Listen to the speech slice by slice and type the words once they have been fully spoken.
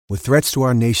With threats to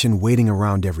our nation waiting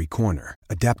around every corner,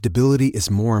 adaptability is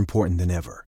more important than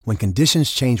ever. When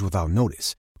conditions change without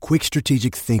notice, quick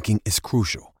strategic thinking is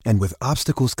crucial. And with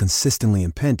obstacles consistently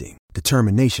impending,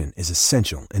 determination is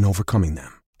essential in overcoming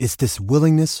them. It's this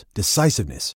willingness,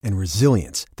 decisiveness, and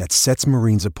resilience that sets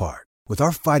Marines apart. With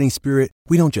our fighting spirit,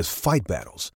 we don't just fight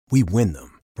battles, we win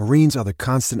them. Marines are the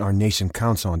constant our nation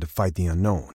counts on to fight the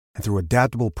unknown. And through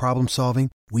adaptable problem solving,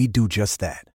 we do just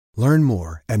that. Learn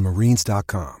more at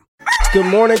marines.com. Good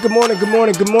morning, good morning, good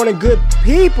morning, good morning, good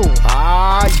people.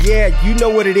 Yeah, you know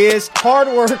what it is. Hard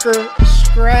worker,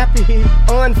 scrappy,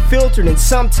 unfiltered, and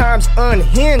sometimes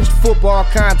unhinged football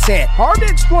content. Hard to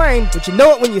explain, but you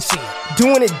know it when you see it.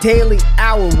 Doing it daily,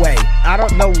 our way. I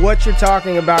don't know what you're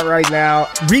talking about right now.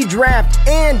 Redraft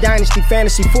and Dynasty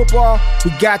Fantasy Football,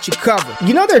 we got you covered.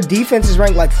 You know their defense is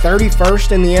ranked like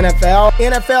 31st in the NFL?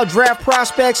 NFL draft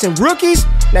prospects and rookies?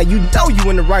 Now you know you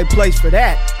in the right place for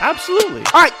that. Absolutely.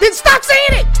 All right, then stop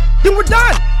saying it. Then we're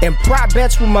done. And prop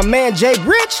bets with my man Jay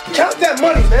Rich. Count that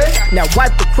money, man. Now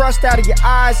wipe the crust out of your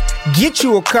eyes. Get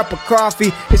you a cup of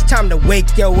coffee. It's time to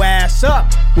wake your ass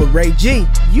up with Ray G.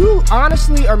 You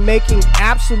honestly are making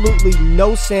absolutely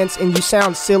no sense and you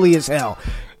sound silly as hell.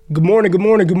 Good morning, good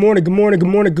morning, good morning, good morning, good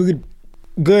morning, good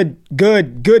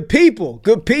people.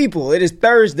 Good people. It is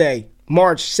Thursday,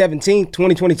 March 17th,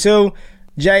 2022.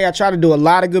 Jay, I tried to do a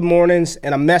lot of good mornings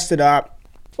and I messed it up.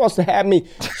 You're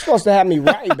supposed to have me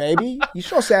right, baby. You're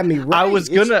supposed to have me right.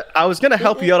 I was gonna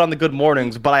help you out on the good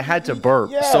mornings, but I had to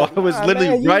burp, so I was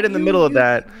literally right in the middle of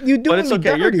that. You doing but it's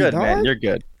okay. Dirty, You're good, dog. man. You're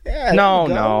good. Yeah, no.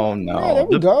 Yeah,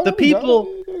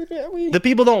 The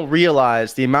people don't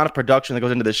realize the amount of production that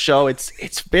goes into the show.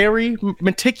 It's very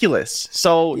meticulous.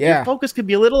 So your focus could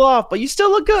be a little off, but you still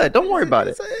look good. Don't worry about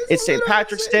it. It's St.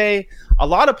 Patrick's Day. A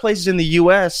lot of places in the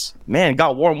U.S., man,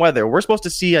 got warm weather. We're supposed to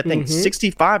see, I think,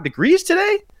 65 degrees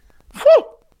today. Whew!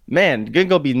 Man,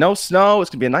 gonna be no snow. It's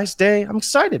gonna be a nice day. I'm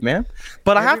excited, man.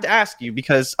 But I have to ask you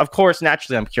because, of course,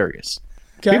 naturally, I'm curious.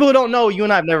 Okay. People who don't know, you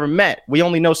and I have never met. We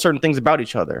only know certain things about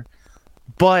each other.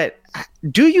 But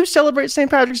do you celebrate St.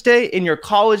 Patrick's Day in your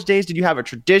college days? Did you have a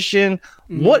tradition?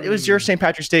 What was your St.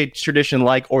 Patrick's Day tradition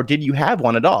like, or did you have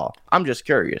one at all? I'm just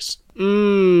curious.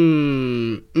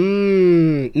 No.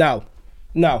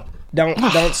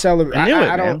 Don't celebrate.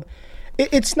 I don't.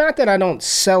 It's not that I don't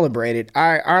celebrate it.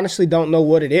 I honestly don't know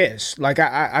what it is. Like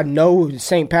I know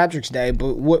St. Patrick's Day,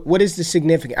 but what is the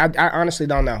significance? I honestly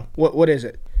don't know. What is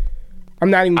it? I'm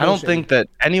not even. I don't think that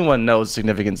anyone knows the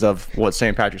significance of what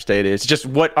St. Patrick's Day is. Just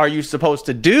what are you supposed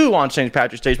to do on St.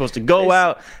 Patrick's Day? You're supposed to go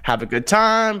out, have a good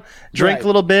time, drink a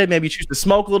little bit, maybe choose to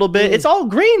smoke a little bit. It's all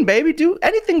green, baby. Do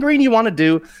anything green you want to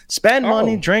do. Spend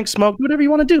money, drink, smoke, do whatever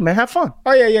you want to do, man. Have fun.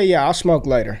 Oh yeah. I'll smoke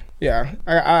later. Yeah,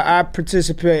 I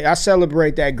participate. I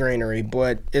celebrate that greenery.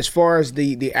 But as far as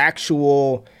the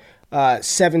actual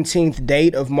 17th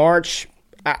date of March,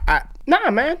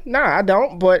 Nah, man. Nah, I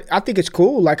don't. But I think it's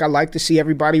cool. Like, I like to see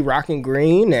everybody rocking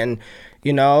green. And,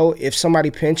 you know, if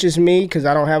somebody pinches me because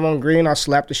I don't have on green, I'll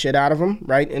slap the shit out of them,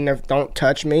 right? And don't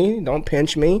touch me. Don't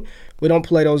pinch me. We don't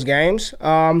play those games.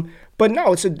 But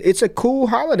no, it's a cool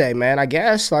holiday, man, I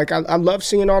guess. Like, I love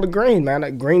seeing all the green, man.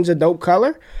 Like, green's a dope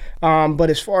color. But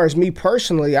as far as me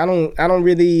personally, I don't know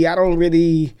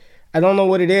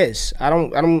what it is. I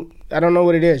don't know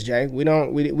what it is, Jay. We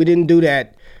didn't do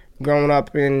that. Growing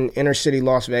up in inner city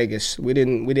Las Vegas, we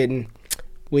did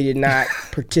not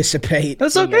participate.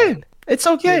 That's okay. It's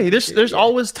okay. There's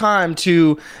always time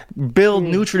to build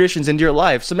new traditions into your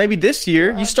life. So maybe this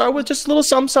year you start with just a little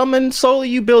something, and slowly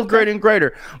you build greater and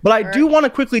greater. But I do want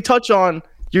to quickly touch on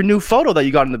your new photo that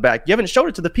you got in the back. You haven't showed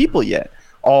it to the people yet.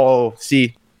 Oh,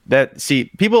 see,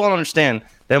 people don't understand.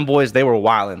 Them boys, they were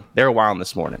wilding. They were wilding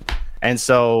this morning. And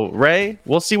so Ray,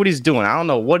 we'll see what he's doing. I don't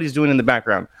know what he's doing in the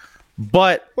babackground.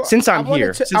 But since I'm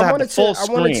here, since I have the full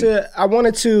screen, I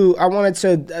wanted to.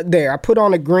 There, I put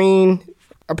on a green.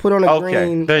 Green.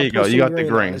 Okay, there you go. You got the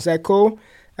green. Is that cool?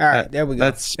 All right, there we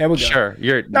go. There we go. Sure.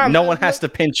 No one has to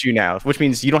pinch you now, which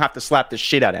means you don't have to slap the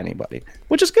shit out of anybody,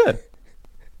 which is good.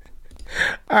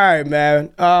 All right,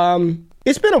 man.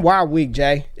 It's been a wild week,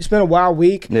 Jay. It's been a wild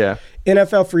week. Yeah.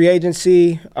 NFL free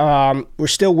agency. We're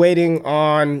still waiting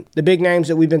on the big names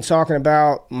that we've been talking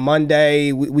about.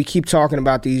 Monday, we keep talking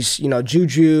about these,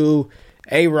 Juju,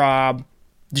 A-Rob,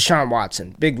 Deshaun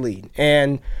Watson, big lead.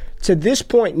 And to this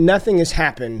point, nothing has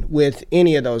happened with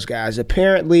any of those guys.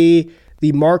 Apparently,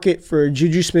 the market for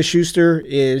Juju Smith-Schuster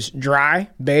is dry,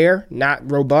 bare,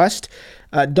 not robust.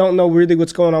 Don't know really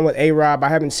what's going on with A-Rob. I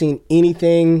haven't seen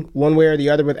anything one way or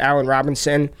the other with Allen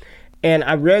Robinson. And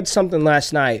I read something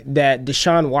last night that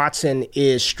Deshaun Watson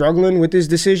is struggling with his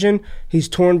decision. He's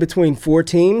torn between 4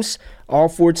 teams. All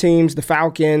 4 teams, the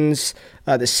Falcons,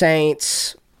 the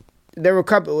Saints. There were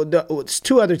it's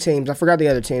 2 other teams. I forgot the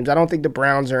other teams. I don't think the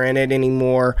Browns are in it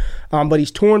anymore. But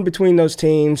he's torn between those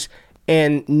teams,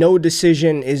 and no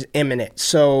decision is imminent.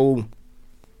 So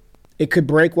it could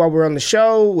break while we're on the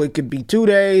show. It could be 2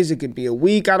 days. It could be a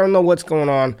week. I don't know what's going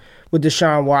on with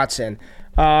Deshaun Watson.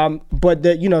 But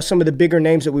some of the bigger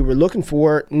names that we were looking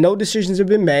for, no decisions have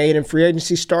been made, and free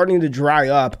agency starting to dry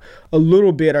up a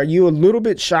little bit. Are you a little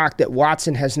bit shocked that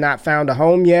Watson has not found a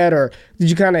home yet, or did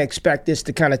you kind of expect this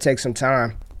to kind of take some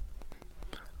time?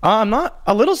 I'm not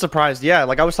a little surprised. Yeah,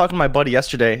 like I was talking to my buddy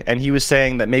yesterday, and he was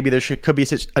saying that maybe there could be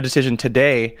a decision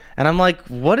today. And I'm like,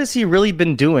 what has he really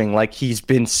been doing? Like, he's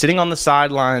been sitting on the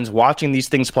sidelines, watching these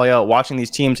things play out, watching these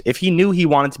teams. If he knew he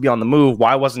wanted to be on the move,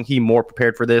 why wasn't he more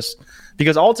prepared for this?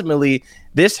 Because ultimately,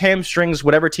 this hamstrings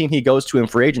whatever team he goes to in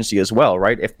free agency as well,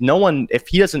 right? If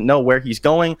he doesn't know where he's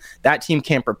going, that team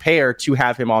can't prepare to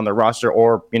have him on the roster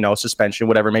or, suspension,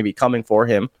 whatever may be coming for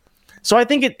him. So I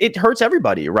think it hurts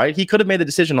everybody, right? He could have made the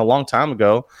decision a long time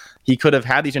ago. He could have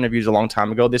had these interviews a long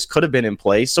time ago. This could have been in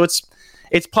place. So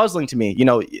it's puzzling to me.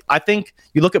 I think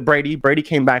you look at Brady. Brady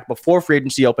came back before free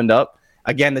agency opened up.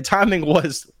 Again, the timing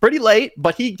was pretty late,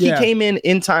 but he came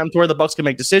in time to where the Bucs can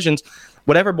make decisions.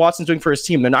 Whatever Watson's doing for his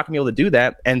team, they're not going to be able to do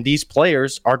that, and these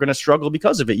players are going to struggle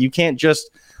because of it. You can't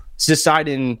just decide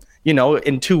in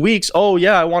 2 weeks, oh,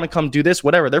 yeah, I want to come do this,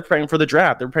 whatever. They're praying for the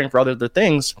draft. They're praying for other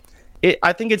things.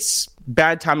 I think it's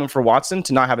bad timing for Watson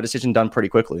to not have a decision done pretty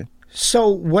quickly. So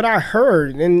what I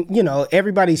heard, and,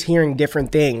 everybody's hearing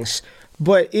different things,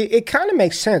 but it kind of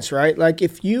makes sense, right? Like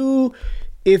if you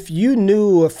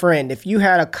knew a friend, if you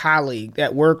had a colleague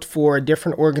that worked for a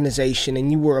different organization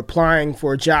and you were applying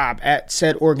for a job at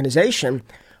said organization,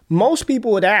 most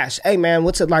people would ask, hey, man,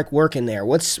 what's it like working there?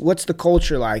 What's the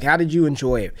culture like? How did you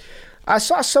enjoy it? I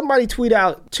saw somebody tweet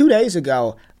out 2 days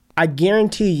ago, I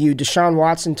guarantee you Deshaun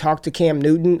Watson talked to Cam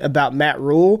Newton about Matt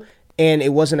Rule, and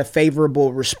it wasn't a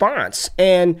favorable response.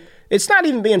 And it's not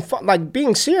even being fun, like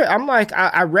being serious. I'm like,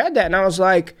 I read that and I was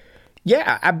like,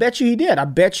 yeah, I bet you he did. I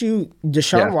bet you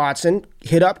Deshaun Watson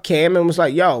hit up Cam and was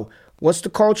like, yo, what's the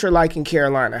culture like in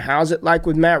Carolina? How's it like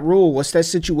with Matt Rule? What's that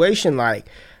situation like?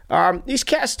 These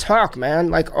cats talk, man.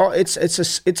 Like, it's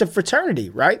a fraternity,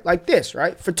 right? Like this,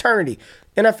 right? Fraternity.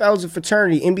 NFL is a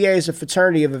fraternity. NBA is a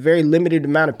fraternity of a very limited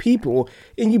amount of people,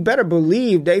 and you better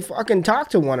believe they fucking talk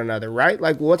to one another, right?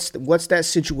 Like, what's that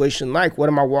situation like? What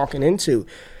am I walking into?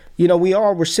 We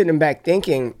all were sitting back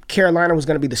thinking Carolina was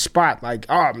going to be the spot. Like,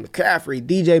 McCaffrey,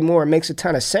 DJ Moore, makes a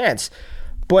ton of sense.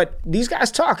 But these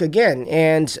guys talk again,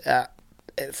 and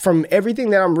from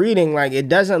everything that I'm reading, like, it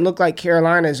doesn't look like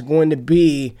Carolina is going to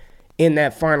be in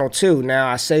that final 2. Now,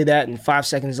 I say that, and 5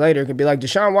 seconds later, it could be like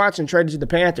Deshaun Watson traded to the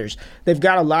Panthers. They've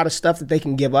got a lot of stuff that they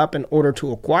can give up in order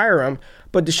to acquire him,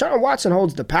 but Deshaun Watson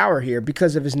holds the power here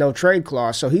because of his no-trade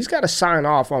clause, so he's got to sign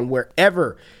off on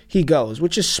wherever he goes,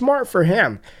 which is smart for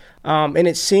him. And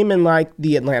it's seeming like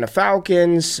the Atlanta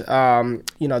Falcons, the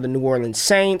New Orleans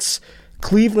Saints,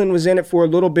 Cleveland was in it for a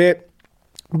little bit.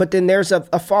 But then there's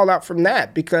a fallout from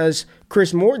that because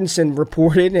Chris Mortensen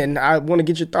reported, and I want to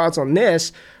get your thoughts on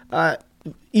this,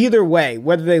 either way,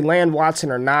 whether they land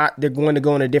Watson or not, they're going to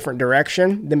go in a different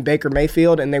direction than Baker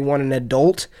Mayfield, and they want an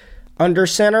adult under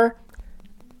center.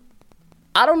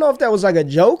 I don't know if that was like a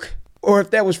joke or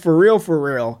if that was for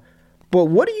real. But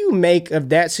what do you make of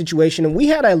that situation? And we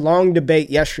had a long debate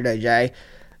yesterday, Jay.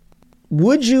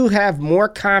 Would you have more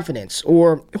confidence,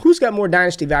 or who's got more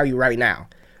dynasty value right now?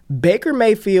 Baker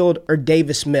Mayfield or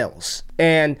Davis Mills?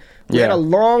 And we had a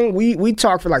long, we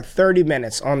talked for like 30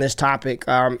 minutes on this topic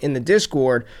in the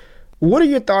Discord. What are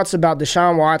your thoughts about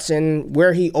Deshaun Watson,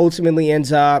 where he ultimately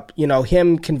ends up,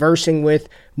 him conversing with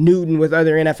Newton, with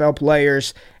other NFL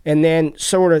players, and then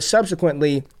sort of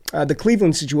subsequently the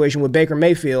Cleveland situation with Baker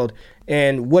Mayfield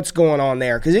and what's going on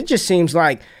there? Because it just seems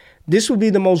like this would be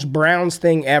the most Browns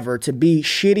thing ever, to be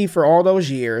shitty for all those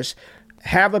years,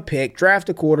 have a pick, draft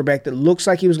a quarterback that looks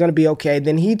like he was going to be okay,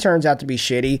 then he turns out to be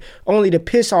shitty, only to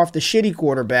piss off the shitty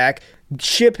quarterback,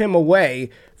 ship him away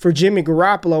for Jimmy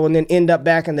Garoppolo, and then end up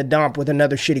back in the dump with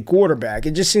another shitty quarterback.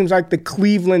 It just seems like the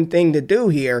Cleveland thing to do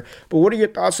here. But what are your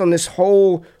thoughts on this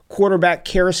whole quarterback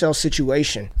carousel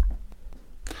situation?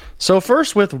 So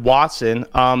first with Watson,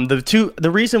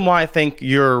 the reason why I think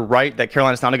you're right that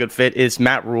Carolina's not a good fit is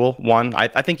Matt Rule. One,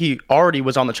 I think he already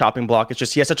was on the chopping block. It's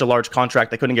just he has such a large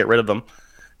contract they couldn't get rid of him.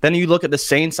 Then you look at the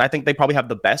Saints. I think they probably have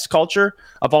the best culture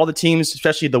of all the teams,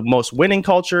 especially the most winning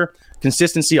culture,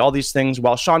 consistency, all these things.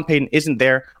 While Sean Payton isn't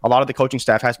there, a lot of the coaching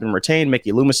staff has been retained.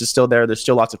 Mickey Loomis is still there. There's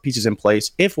still lots of pieces in place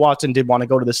if Watson did want to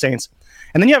go to the Saints.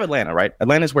 And then you have Atlanta, right?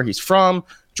 Atlanta's where he's from.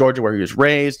 Georgia, where he was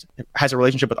raised, has a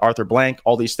relationship with Arthur Blank,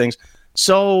 all these things.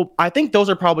 So I think those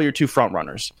are probably your two front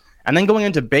runners. And then going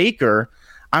into Baker,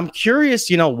 I'm curious,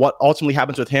 what ultimately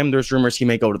happens with him. There's rumors he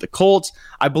may go to the Colts.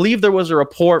 I believe there was a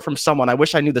report from someone, I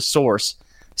wish I knew the source,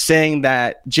 saying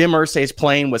that Jim Irsay's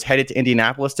plane was headed to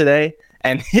Indianapolis today.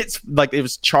 And it's like it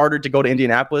was chartered to go to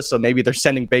Indianapolis. So maybe they're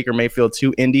sending Baker Mayfield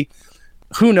to Indy.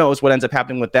 Who knows what ends up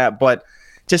happening with that. But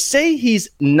to say he's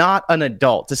not an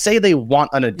adult, to say they want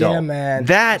an adult, yeah, man.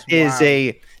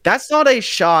 That's not a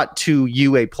shot to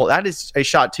you. That is a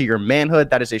shot to your manhood.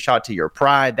 That is a shot to your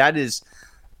pride. That is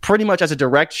pretty much as a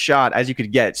direct shot as you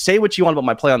could get. Say what you want about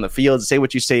my play on the field. Say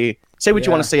what you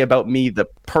want to say about me, the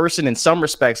person, in some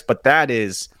respects. But that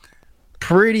is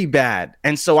pretty bad.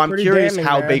 And so I'm curious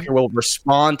how Baker will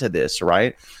respond to this,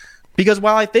 right? Because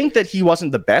while I think that he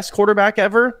wasn't the best quarterback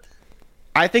ever,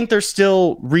 I think there's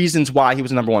still reasons why he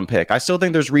was the number one pick. I still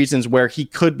think there's reasons where he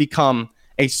could become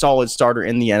a solid starter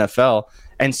in the NFL.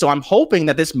 And so I'm hoping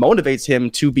that this motivates him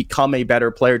to become a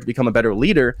better player, to become a better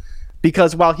leader.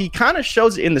 Because while he kind of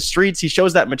shows it in the streets, he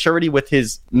shows that maturity with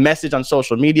his message on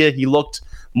social media. He looked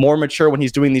more mature when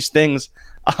he's doing these things.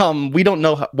 We don't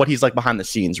know what he's like behind the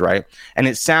scenes, right? And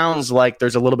it sounds like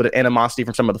there's a little bit of animosity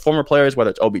from some of the former players, whether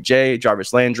it's OBJ,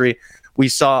 Jarvis Landry. We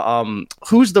saw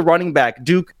who's the running back,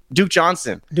 Duke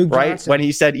Johnson, right? When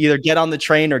he said either get on the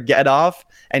train or get off,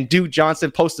 and Duke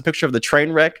Johnson posted a picture of the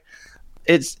train wreck.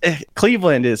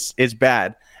 Cleveland is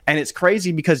bad. And it's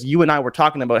crazy because you and I were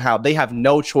talking about how they have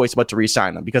no choice but to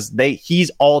re-sign him because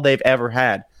he's all they've ever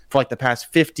had for like the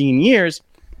past 15 years.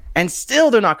 And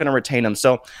still, they're not going to retain him.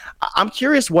 So I'm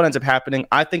curious what ends up happening.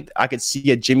 I think I could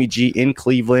see a Jimmy G in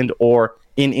Cleveland or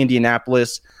in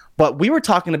Indianapolis. But we were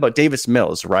talking about Davis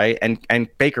Mills, right? And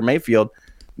Baker Mayfield,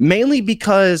 mainly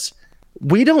because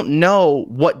we don't know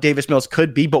what Davis Mills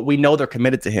could be, but we know they're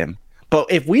committed to him.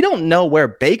 But if we don't know where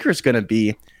Baker's going to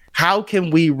be, how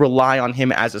can we rely on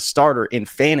him as a starter in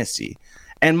fantasy?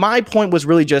 And my point was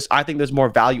really just, I think there's more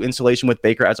value insulation with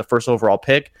Baker as a first overall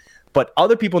pick. But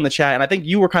other people in the chat, and I think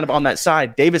you were kind of on that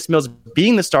side, Davis Mills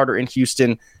being the starter in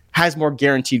Houston has more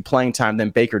guaranteed playing time than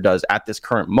Baker does at this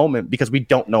current moment because we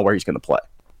don't know where he's going to play.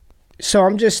 So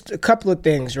I'm just a couple of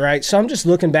things, right? So I'm just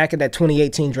looking back at that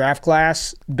 2018 draft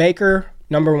class. Baker,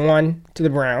 number 1 to the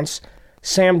Browns.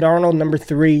 Sam Darnold, number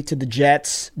 3 to the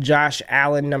Jets. Josh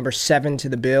Allen, number 7 to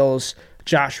the Bills.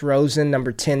 Josh Rosen,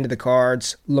 number 10 to the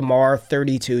Cards. Lamar,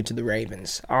 32 to the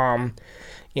Ravens.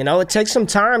 It takes some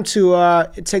time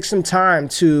to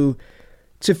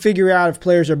figure out if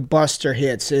players are busts or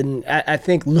hits. And I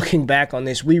think looking back on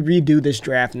this, we redo this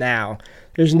draft now.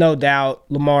 There's no doubt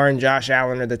Lamar and Josh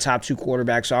Allen are the top 2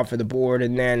 quarterbacks off of the board.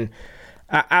 And then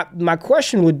my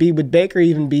question would be, would Baker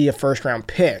even be a first-round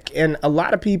pick? And a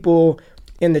lot of people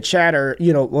in the chat are,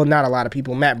 not a lot of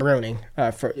people, Matt Bruning,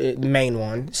 for the main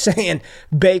one, saying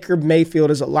Baker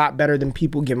Mayfield is a lot better than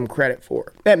people give him credit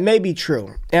for. That may be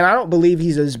true. And I don't believe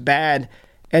he's as bad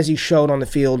as he showed on the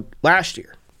field last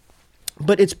year.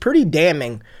 But it's pretty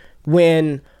damning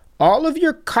when all of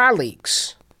your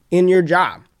colleagues in your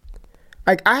job,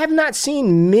 like I have not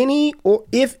seen many or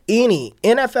if any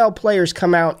NFL players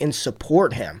come out and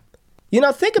support him.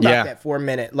 Think about that for a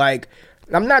minute. Like,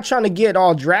 I'm not trying to get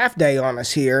all draft day on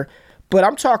us here, but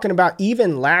I'm talking about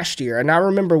even last year. And I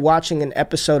remember watching an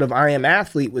episode of I Am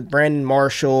Athlete with Brandon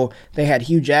Marshall. They had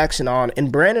Hugh Jackson on,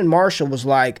 and Brandon Marshall was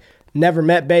like, never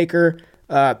met Baker,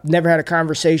 never had a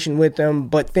conversation with him,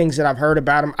 but things that I've heard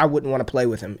about him, I wouldn't want to play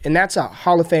with him. And that's a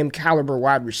Hall of Fame caliber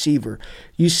wide receiver.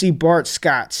 You see Bart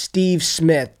Scott, Steve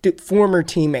Smith, former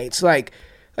teammates. Like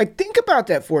think about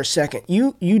that for a second.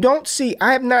 You don't see,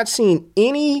 I have not seen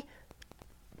any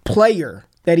player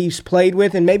that he's played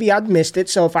with, and maybe I've missed it,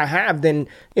 so if I have, then,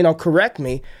 correct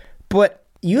me, but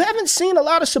you haven't seen a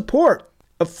lot of support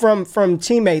from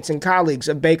teammates and colleagues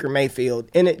of Baker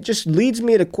Mayfield, and it just leads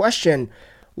me to question,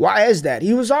 why is that?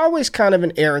 He was always kind of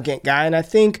an arrogant guy, and I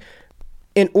think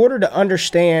in order to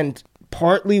understand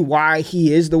partly why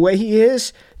he is the way he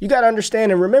is, you got to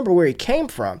understand and remember where he came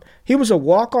from. He was a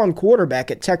walk-on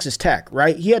quarterback at Texas Tech,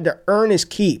 right? He had to earn his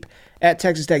keep at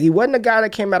Texas Tech. He wasn't a guy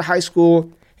that came out of high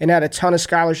school and had a ton of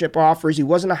scholarship offers. He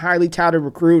wasn't a highly touted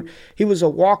recruit. He was a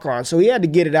walk-on, so he had to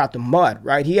get it out the mud,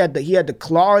 right? He had to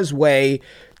claw his way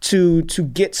to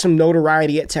get some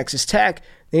notoriety at Texas Tech.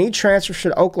 Then he transfers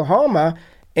to Oklahoma,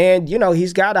 and,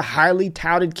 he's got a highly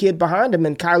touted kid behind him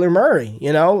in Kyler Murray,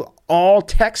 all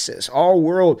Texas, all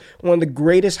world, one of the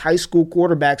greatest high school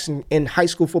quarterbacks in high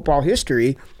school football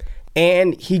history.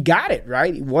 And he got it,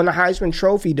 right? He won the Heisman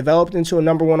Trophy, developed into a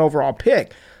number 1 overall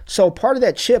pick. So part of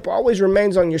that chip always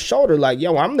remains on your shoulder, like,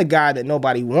 yo, I'm the guy that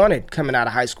nobody wanted coming out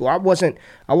of high school. I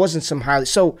wasn't some highly.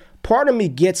 So part of me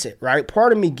gets it, right?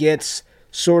 Part of me gets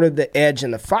sort of the edge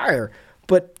and the fire.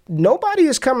 But nobody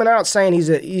is coming out saying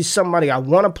he's somebody I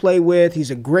want to play with.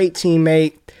 He's a great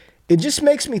teammate. It just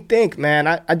makes me think, man,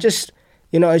 I just,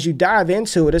 as you dive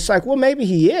into it, it's like, well, maybe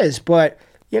he is. But,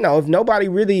 if nobody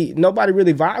really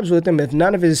vibes with him, if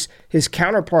none of his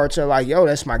counterparts are like, yo,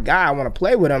 that's my guy, I want to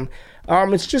play with him,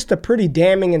 it's just a pretty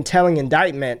damning and telling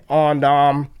indictment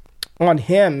on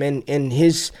him and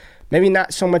his, maybe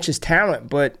not so much his talent,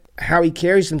 but how he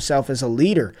carries himself as a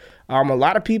leader. A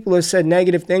lot of people have said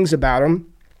negative things about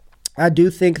him. I do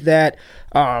think that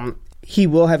he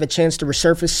will have a chance to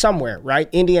resurface somewhere, right?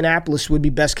 Indianapolis would be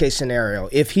best case scenario.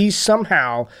 If he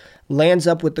somehow lands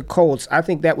up with the Colts, I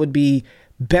think that would be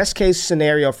best case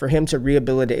scenario for him to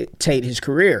rehabilitate his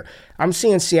career. I'm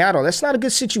seeing Seattle. That's not a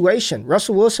good situation.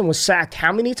 Russell Wilson was sacked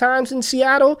how many times in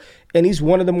Seattle? And he's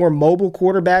one of the more mobile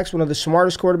quarterbacks, one of the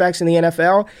smartest quarterbacks in the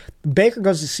NFL. Baker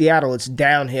goes to Seattle, it's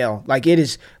downhill. That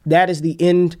is the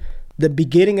end, the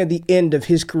beginning of the end of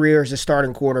his career as a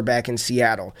starting quarterback in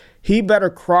Seattle. He better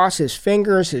cross his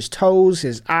fingers, his toes,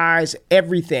 his eyes,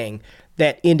 everything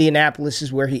that Indianapolis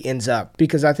is where he ends up,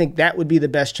 because I think that would be the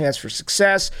best chance for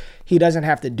success. He doesn't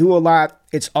have to do a lot.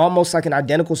 It's almost like an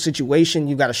identical situation.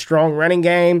 You've got a strong running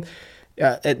game.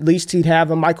 At least he'd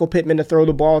have a Michael Pittman to throw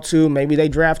the ball to. Maybe they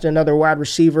draft another wide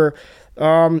receiver.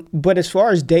 But as far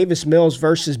as Davis Mills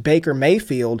versus Baker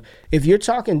Mayfield, if you're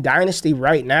talking dynasty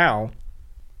right now,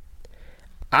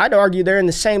 I'd argue they're in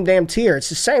the same damn tier. It's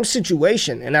the same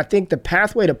situation. And I think the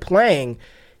pathway to playing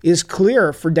is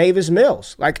clear for Davis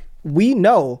Mills. We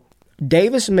know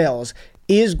Davis Mills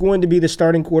is going to be the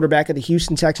starting quarterback of the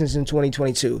Houston Texans in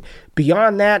 2022.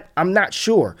 Beyond that, I'm not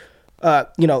sure.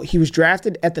 He was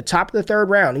drafted at the top of the third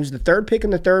round. He was the third pick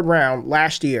in the third round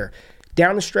last year.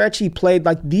 Down the stretch, he played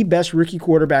like the best rookie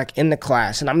quarterback in the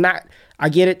class. And I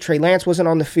get it. Trey Lance wasn't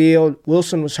on the field.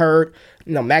 Wilson was hurt.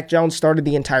 Mac Jones started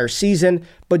the entire season.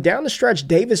 But down the stretch,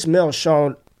 Davis Mills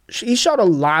showed a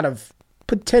lot of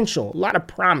potential, a lot of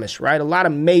promise, right? A lot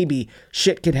of maybe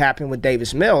shit could happen with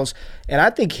Davis Mills. And I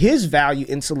think his value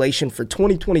insulation for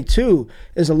 2022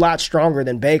 is a lot stronger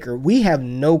than Baker. We have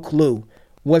no clue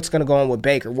what's going to go on with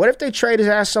Baker. What if they trade his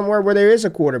ass somewhere where there is a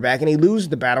quarterback and he loses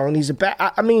the battle and he's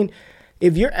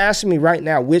if you're asking me right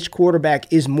now which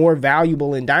quarterback is more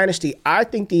valuable in Dynasty, I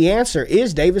think the answer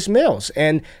is Davis Mills.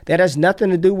 And that has nothing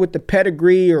to do with the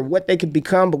pedigree or what they could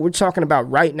become, but we're talking about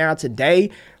right now, today,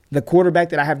 the quarterback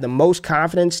that I have the most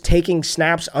confidence taking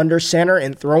snaps under center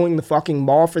and throwing the fucking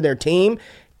ball for their team,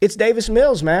 it's Davis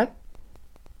Mills, man.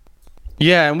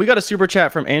 Yeah, and we got a super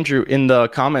chat from Andrew in the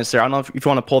comments there. I don't know if you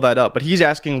want to pull that up, but he's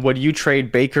asking, would you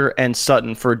trade Baker and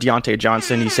Sutton for Deontay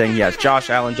Johnson? He's saying yes. Josh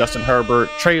Allen, Justin Herbert,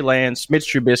 Trey Lance, Mitch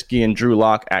Trubisky, and Drew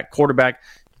Lock at quarterback,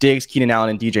 Diggs, Keenan Allen,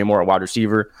 and DJ Moore at wide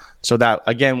receiver. So that,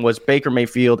 again, was Baker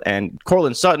Mayfield and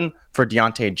Courtland Sutton for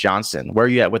Deontay Johnson. Where are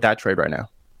you at with that trade right now?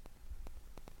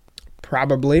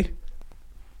 Probably.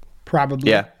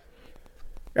 Yeah,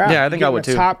 I think I would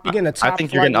too. You're getting a top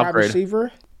flight wide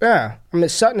receiver. Yeah.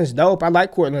 Sutton is dope. I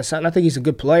like Courtland Sutton. I think he's a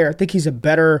good player. I think he's a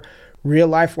better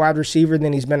real-life wide receiver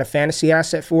than he's been a fantasy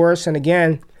asset for us. And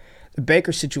again, the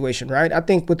Baker situation, right? I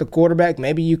think with the quarterback,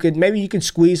 maybe you could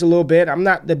squeeze a little bit. I'm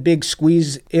not the big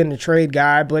squeeze in the trade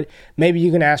guy, but maybe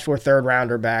you can ask for a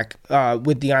third-rounder back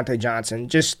with Deontay Johnson.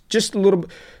 Just a little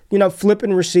bit.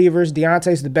 Flipping receivers.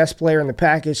 Deontay's the best player in the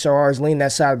package, so I always lean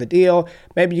that side of the deal.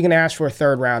 Maybe you can ask for a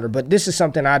third rounder, but this is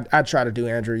something I'd try to do,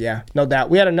 Andrew. Yeah, no doubt.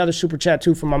 We had another super chat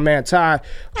too from my man Ty.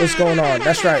 What's going on?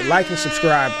 That's right. Like and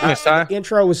subscribe. The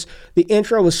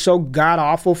intro was so god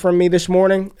awful from me this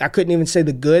morning. I couldn't even say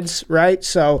the goods, right?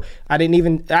 So first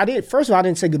of all, I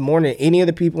didn't say good morning to any of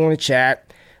the people in the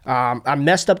chat. I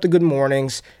messed up the good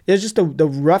mornings. It was just the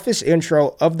roughest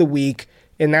intro of the week.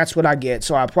 And that's what I get.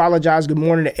 So I apologize. Good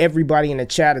morning to everybody in the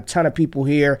chat. A ton of people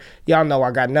here. Y'all know I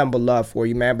got nothing but love for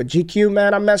you, man. But GQ,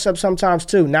 man, I mess up sometimes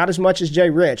too. Not as much as Jay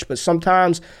Rich, but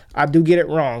sometimes I do get it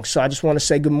wrong. So I just want to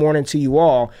say good morning to you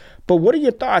all. But what are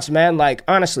your thoughts, man?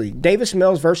 Honestly, Davis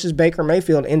Mills versus Baker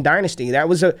Mayfield in Dynasty. That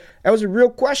was a real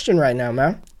question right now,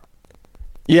 man.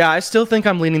 Yeah, I still think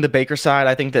I'm leaning the Baker side.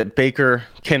 I think that Baker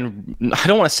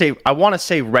I want to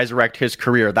say resurrect his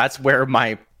career. That's where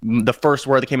the first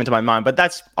word that came into my mind, but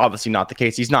that's obviously not the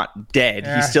case. He's not dead.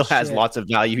 He still has lots of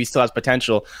value. He still has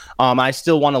potential. I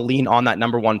still want to lean on that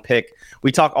number one pick.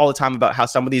 We talk all the time about how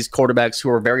some of these quarterbacks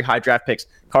who are very high draft picks,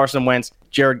 Carson Wentz,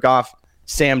 Jared Goff,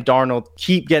 Sam Darnold,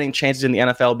 keep getting chances in the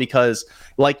NFL because,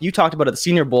 like you talked about at the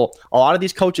Senior Bowl, a lot of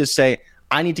these coaches say,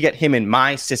 I need to get him in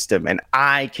my system and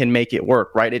I can make it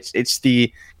work, right? It's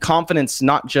the confidence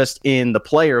not just in the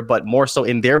player, but more so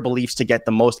in their beliefs to get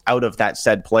the most out of that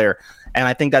said player. And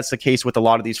I think that's the case with a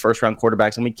lot of these first-round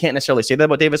quarterbacks. And we can't necessarily say that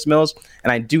about Davis Mills.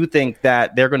 And I do think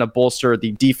that they're going to bolster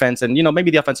the defense and,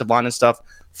 maybe the offensive line and stuff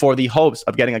for the hopes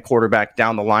of getting a quarterback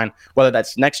down the line. Whether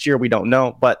that's next year, we don't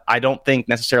know. But I don't think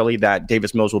necessarily that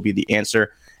Davis Mills will be the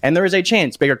answer. And there is a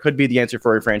chance Baker could be the answer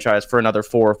for a franchise for another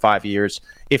 4 or 5 years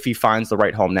if he finds the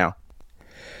right home now.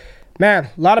 Man,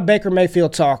 a lot of Baker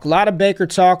Mayfield talk. A lot of Baker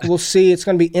talk. We'll see. It's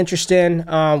going to be interesting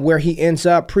where he ends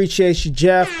up. Appreciate you,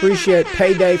 Jeff. Appreciate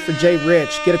payday for Jay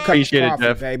Rich. Get a cup of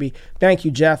coffee, baby. Thank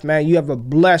you, Jeff, man. You have a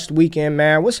blessed weekend,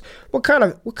 man.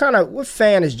 What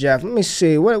fan is Jeff? Let me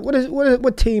see.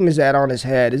 What team is that on his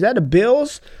head? Is that the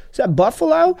Bills? Is that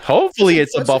Buffalo? Hopefully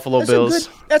it's the Buffalo Bills.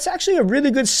 That's actually a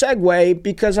really good segue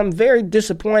because I'm very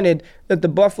disappointed that the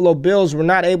Buffalo Bills were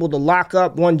not able to lock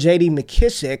up one J.D.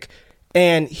 McKissic,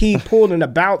 and he pulled an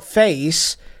about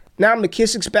face. Now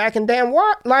McKissick's back, and damn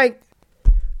what? Like,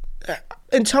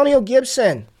 Antonio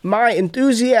Gibson, my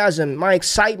enthusiasm, my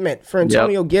excitement for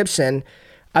Antonio Gibson,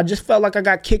 I just felt like I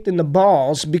got kicked in the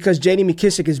balls because J.D.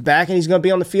 McKissic is back, and he's going to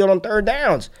be on the field on third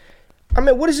downs. I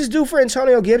mean, what does this do for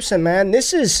Antonio Gibson, man?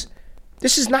 This is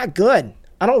not good.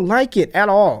 I don't like it at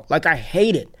all. Like, I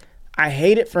hate it. I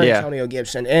hate it for Antonio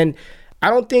Gibson. And I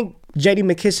don't think J.D.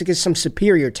 McKissic is some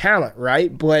superior talent,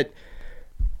 right? But,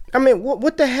 I mean,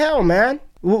 what the hell, man?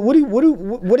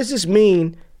 What does this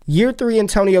mean? Year 3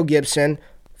 Antonio Gibson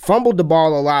fumbled the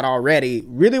ball a lot already,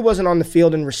 really wasn't on the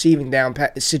field in receiving down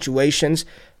situations.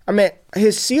 I mean,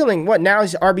 his ceiling, what now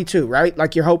is RB2, right?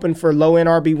 Like you're hoping for low-end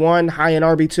RB1, high-end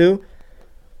RB2?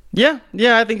 Yeah,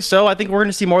 I think so. I think we're going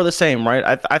to see more of the same,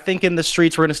 right? I think in the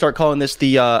streets we're going to start calling this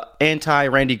the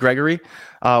anti-Randy Gregory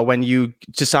when you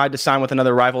decide to sign with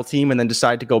another rival team and then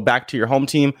decide to go back to your home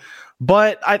team.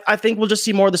 But I think we'll just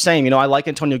see more of the same. I like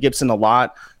Antonio Gibson a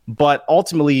lot, but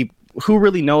ultimately, who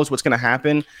really knows what's going to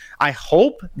happen? I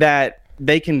hope that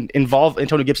they can involve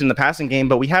Antonio Gibson in the passing game,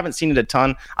 but we haven't seen it a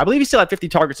ton. I believe he still had 50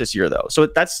 targets this year, though. So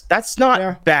that's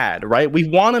not bad, right? We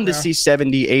want him to see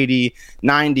 70, 80,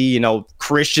 90,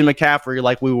 Christian McCaffrey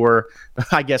like we were,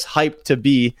 I guess, hyped to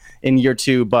be in year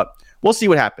 2. But we'll see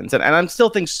what happens. And I still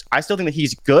think that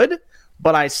he's good,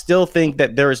 but I still think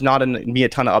that there is not going to be a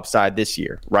ton of upside this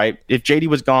year, right? If JD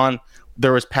was gone,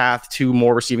 there was path to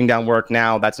more receiving down work.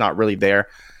 Now that's not really there.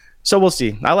 So we'll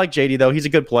see. I like JD, though. He's a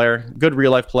good player, good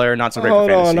real-life player, not so great for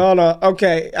fantasy. Hold on.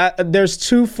 Okay, there's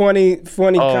two funny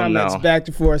comments back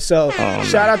and forth. So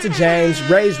shout out to James.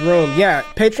 Ray's Room. Yeah,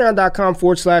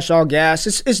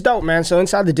 patreon.com/allgas. It's dope, man. So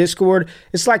inside the Discord,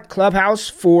 it's like Clubhouse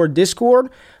for Discord.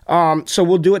 So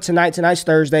we'll do it tonight. Tonight's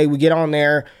Thursday. We get on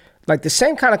there. Like the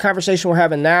same kind of conversation we're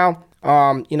having now.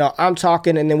 I'm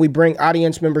talking, and then we bring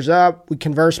audience members up. We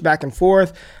converse back and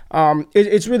forth.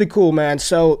 It's really cool, man.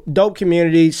 So dope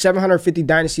community, 750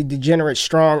 Dynasty Degenerate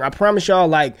strong. I promise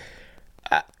y'all,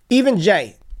 even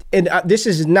Jay, and this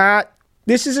is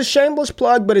a shameless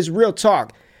plug, but it's real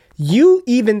talk. You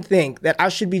even think that I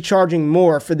should be charging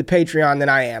more for the Patreon than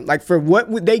I am? Like for what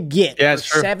would they get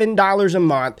for $7 a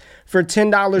month, for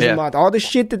 $10 a month, all the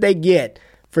shit that they get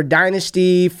for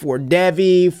Dynasty, for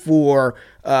Devi, for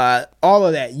all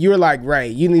of that. You're like, Ray,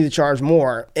 you need to charge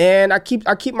more. And I keep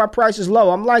my prices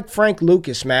low. I'm like Frank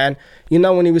Lucas, man.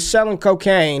 When he was selling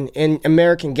cocaine in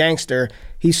American Gangster,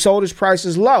 he sold his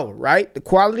prices low, right? The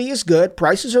quality is good.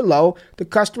 Prices are low. The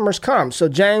customers come. So,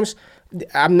 James,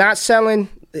 I'm not selling.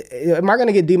 Am I going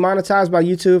to get demonetized by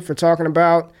YouTube for talking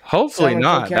about? Hopefully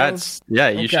not.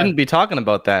 Cocaine? You shouldn't be talking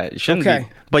about that. You shouldn't be.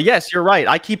 But yes, you're right.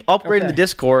 I keep upgrading the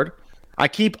Discord. I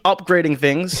keep upgrading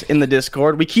things in the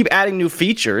Discord. We keep adding new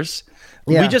features.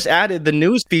 Yeah. We just added the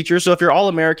news feature. So if you're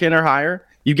All-American or higher,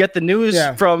 you get the news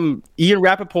from Ian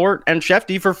Rappaport and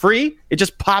Shefty for free. It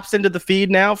just pops into the feed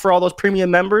now for all those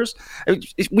premium members.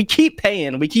 We keep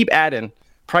paying. We keep adding.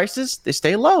 Prices, they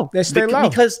stay low. They stay low.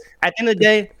 Because at the end of the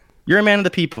day, you're a man of the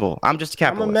people. I'm just a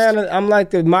capitalist. I'm like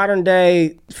the modern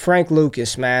day Frank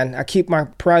Lucas, man. I keep my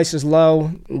prices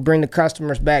low and bring the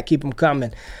customers back, keep them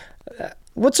coming.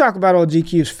 We'll talk about old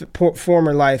GQ's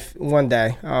former life one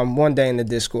day in the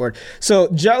Discord. So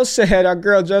our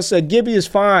girl Joe said, Gibby is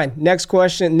fine. Next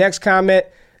question, next comment,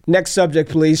 next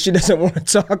subject, please. She doesn't want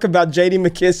to talk about J.D.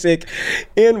 McKissic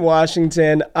in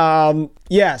Washington.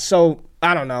 So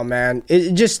I don't know, man.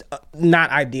 It's just not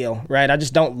ideal, right? I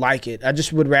just don't like it. I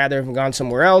just would rather have gone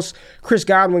somewhere else. Chris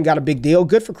Godwin got a big deal.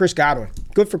 Good for Chris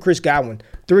Godwin.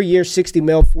 3 years, $60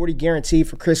 million, $40 guaranteed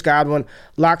for Chris Godwin.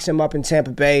 Locks him up in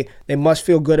Tampa Bay. They must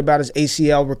feel good about his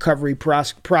ACL recovery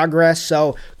progress.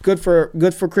 So good for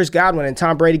Chris Godwin. And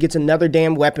Tom Brady gets another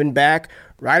damn weapon back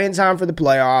right in time for the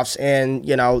playoffs, and,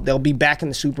 they'll be back in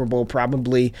the Super Bowl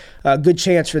probably. A good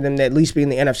chance for them to at least be in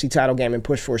the NFC title game and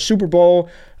push for a Super Bowl.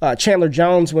 Chandler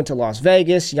Jones went to Las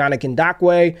Vegas. Yannick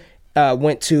Ngakoue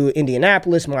went to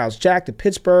Indianapolis. Miles Jack to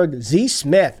Pittsburgh. Z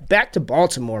Smith back to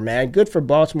Baltimore, man. Good for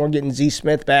Baltimore getting Z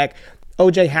Smith back.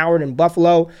 O.J. Howard in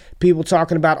Buffalo. People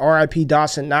talking about R.I.P.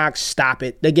 Dawson Knox. Stop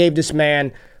it. They gave this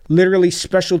man literally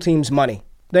special teams money.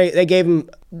 They gave him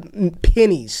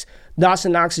pennies.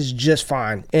 Dawson Knox is just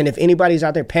fine. And if anybody's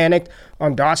out there panicked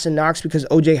on Dawson Knox because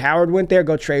O.J. Howard went there,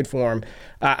 go trade for him.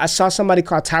 I saw somebody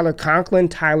call Tyler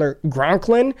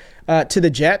Gronklin to the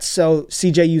Jets. So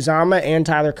C.J. Uzomah and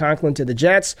Tyler Conklin to the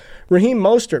Jets. Raheem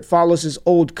Mostert follows his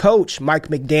old coach, Mike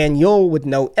McDaniel, with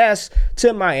no S,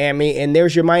 to Miami. And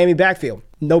there's your Miami backfield.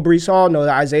 No Breece Hall, no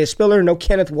Isaiah Spiller, no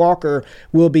Kenneth Walker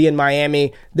will be in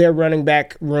Miami. Their running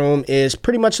back room is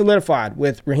pretty much solidified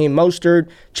with Raheem Mostert,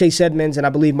 Chase Edmonds, and I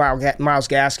believe Myles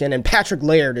Gaskin, and Patrick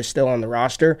Laird is still on the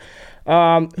roster.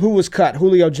 Who was cut?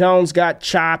 Julio Jones got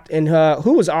chopped, and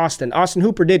who was Austin? Austin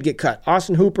Hooper did get cut.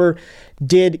 Austin Hooper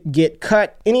did get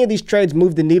cut. Any of these trades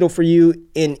move the needle for you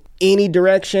in any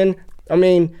direction? I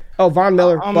mean, Von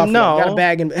Miller, Buffalo, no. Got a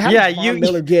bag. And how did Von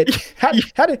Miller get? How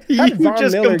did Von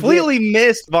just Miller completely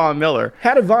missed Von Miller?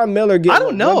 How did Von Miller get? I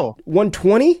don't know.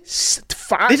 120? This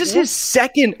is his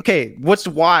second. Okay, what's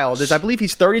wild is I believe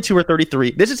he's 32 or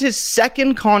 33. This is his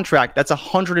second contract that's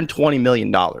 $120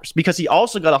 million because he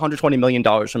also got $120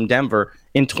 million from Denver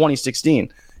in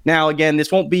 2016. Now, again,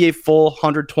 this won't be a full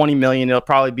 $120 million. It'll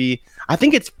probably be, I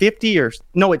think it's 50 or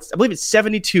no, I believe it's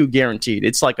 72 guaranteed.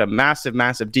 It's like a massive,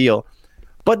 massive deal.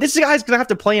 But this guy's going to have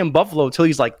to play in Buffalo till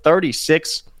he's like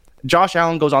 36. Josh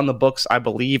Allen goes on the books, I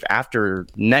believe, after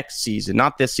next season,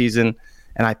 not this season.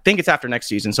 And I think it's after next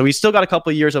season. So he's still got a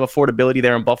couple of years of affordability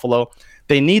there in Buffalo.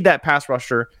 They need that pass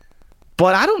rusher.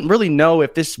 But I don't really know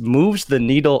if this moves the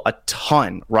needle a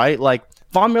ton, right? Like,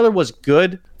 Von Miller was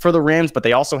good for the Rams, but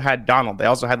they also had Donald. They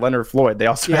also had Leonard Floyd. They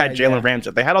also had Jalen Ramsey.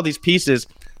 They had all these pieces.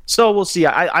 So we'll see.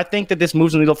 I think that this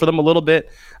moves the needle for them a little bit.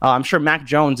 I'm sure Mac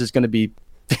Jones is going to be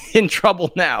in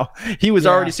trouble now. He was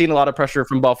already seeing a lot of pressure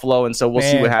from Buffalo, and so we'll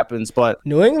see what happens. But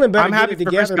New England better I'm happy for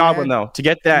Chris Godwin though to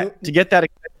get that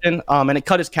extension. And it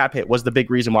cut his cap hit was the big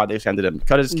reason why they extended him.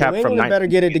 Cut his cap from 9. Better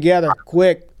get it together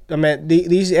quick. I mean,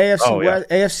 these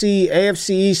AFC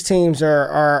East teams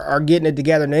are getting it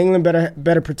together. New England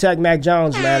better protect Mac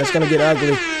Jones, man. It's gonna get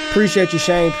ugly. Appreciate you,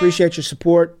 Shane. Appreciate your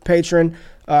support, patron.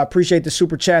 Appreciate the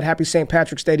super chat. Happy St.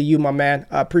 Patrick's Day to you, my man.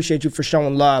 Appreciate you for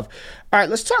showing love. All right,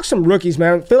 let's talk some rookies,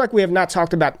 man. I feel like we have not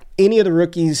talked about any of the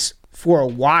rookies for a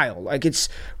while. Like, it's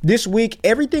this week,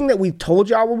 everything that we told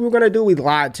y'all what we were going to do, we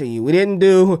lied to you. We didn't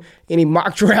do any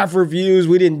mock draft reviews.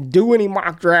 We didn't do any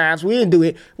mock drafts. We didn't do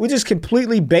it. We just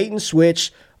completely bait and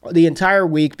switch the entire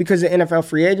week because of NFL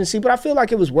free agency, but I feel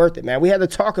like it was worth it, man. We had to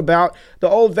talk about the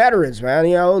old veterans,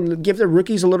 man, give the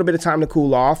rookies a little bit of time to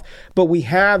cool off, but we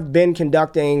have been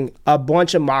conducting a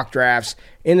bunch of mock drafts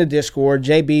in the Discord.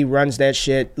 JB runs that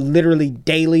shit literally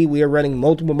daily. We are running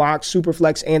multiple mocks,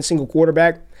 Superflex and single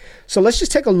quarterback. So let's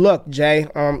just take a look, Jay.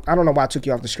 I don't know why I took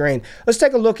you off the screen. Let's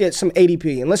take a look at some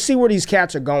ADP, and let's see where these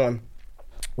cats are going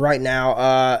right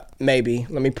now. Maybe.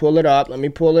 Let me pull it up.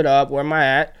 Where am I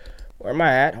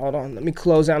at? Hold on. Let me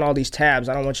close down all these tabs.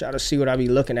 I don't want y'all to see what I be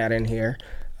looking at in here.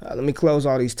 Let me close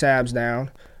all these tabs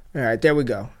down. All right, there we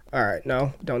go. All right,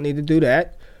 no, don't need to do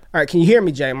that. All right, can you hear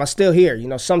me, Jay? Am I still here?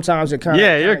 Sometimes it kind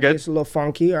of gets a little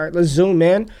funky. All right, let's zoom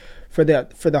in for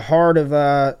the heart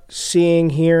of seeing,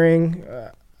 hearing.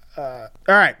 All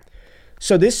right,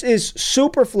 so this is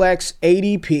Superflex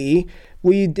ADP.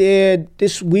 We did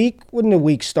this week. When did the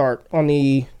week start?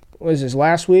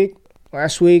 Last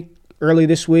week? Early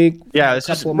this week. Yeah, this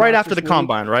is right after the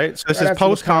combine, right? So this is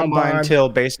post-combine until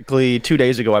basically 2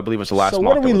 days ago, I believe was the last mock. So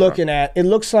what are we looking at? It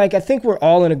looks like, I think we're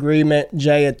all in agreement,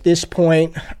 Jay, at this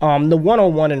point. The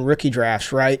 101 in rookie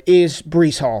drafts, right, is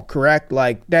Breece Hall, correct?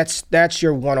 Like, that's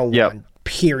your 101. Yep.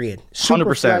 Period.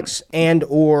 Superflex and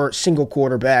or single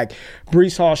quarterback.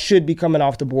 Breece Hall should be coming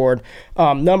off the board.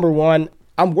 Number one,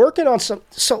 I'm working on some.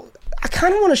 So I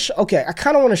kind of want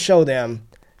to show them.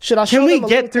 Should I show them? Can we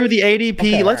get through the ADP?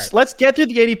 Okay, let's get through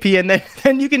the ADP, and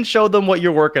then you can show them what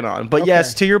you're working on. But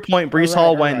yes, to your point, Breece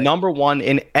Hall went number one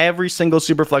in every single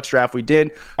Superflex draft we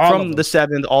did, from the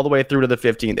 7th all the way through to the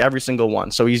 15th, every single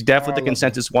one. So he's definitely the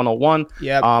consensus 101.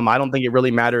 Yep. I don't think it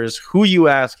really matters who you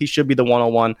ask. He should be the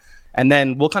 101. And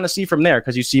then we'll kind of see from there,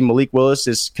 because you see Malik Willis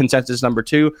is consensus number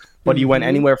 2, but he went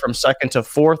anywhere from 2nd to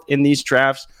 4th in these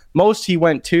drafts. Most he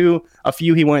went 2, a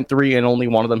few he went 3, and only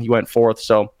one of them he went 4th.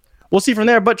 So we'll see from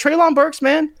there. But Treylon Burks,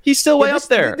 man, he's still way up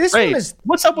there.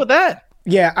 What's up with that?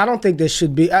 Yeah, I don't think this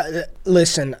should be.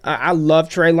 Listen, I love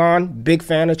Treylon. Big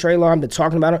fan of Treylon. Been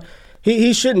talking about him.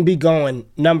 He shouldn't be going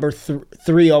number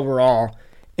 3 overall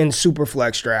in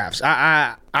Superflex drafts.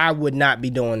 I would not be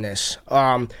doing this.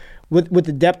 With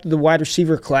the depth of the wide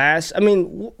receiver class, I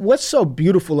mean, what's so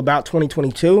beautiful about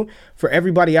 2022 for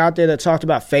everybody out there that talked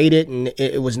about faded and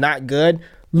it was not good?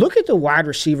 Look at the wide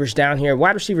receivers down here.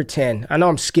 Wide receiver 10. I know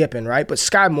I'm skipping, right? But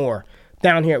Sky Moore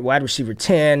down here at wide receiver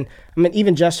 10. I mean,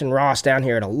 even Justin Ross down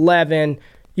here at 11.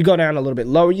 You go down a little bit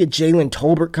lower. You get Jalen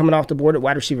Tolbert coming off the board at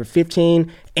wide receiver 15.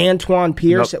 Antoine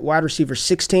Pierce at wide receiver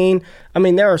 16. I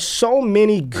mean, there are so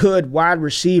many good wide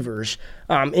receivers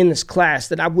in this class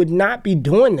that I would not be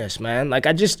doing this, man. Like,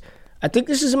 I think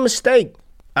this is a mistake.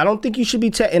 I don't think you should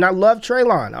be and I love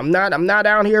Treylon. I'm not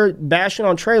out here bashing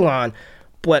on Treylon,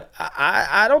 but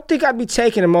I don't think I'd be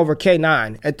taking him over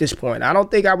K9 at this point. I don't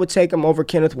think I would take him over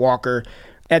Kenneth Walker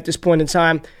at this point in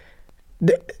time.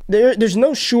 There's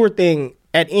no sure thing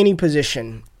at any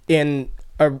position in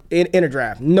a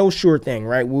draft. No sure thing,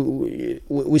 right?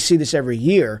 We see this every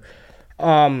year.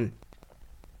 Treylon's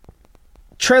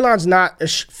not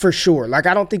for sure. Like,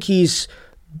 I don't think he's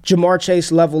Jamar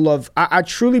Chase level of. I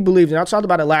truly believe, and I talked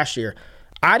about it last year,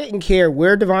 I didn't care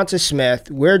where Devonta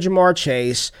Smith, where Jamar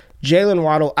Chase, Jalen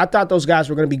Waddle, I thought those guys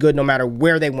were going to be good no matter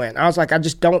where they went. I was like, I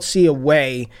just don't see a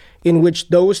way in which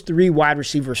those 3 wide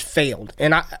receivers failed.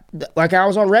 And I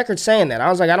was on record saying that. I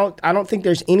was like, I don't think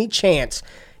there's any chance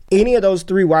any of those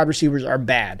 3 wide receivers are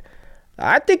bad.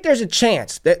 I think there's a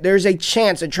chance that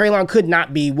Treylon could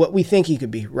not be what we think he could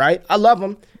be, right? I love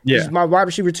him. Yeah. He's my wide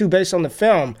receiver 2 based on the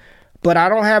film, but I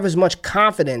don't have as much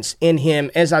confidence in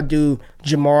him as I do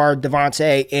Jamar,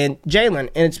 Devontae, and Jalen,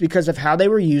 and it's because of how they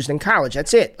were used in college.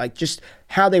 That's it, like just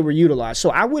how they were utilized. So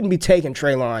I wouldn't be taking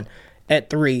Treylon at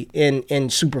 3 in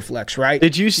Superflex, right?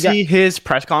 Did you see his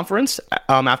press conference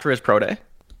after his pro day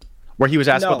where he was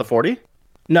asked about the 40?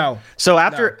 No. So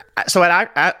after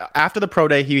the pro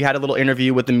day, he had a little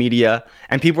interview with the media,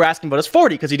 and people were asking about his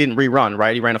 40 because he didn't rerun,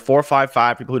 right? He ran a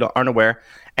 4.55. People who aren't aware,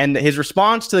 and his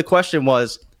response to the question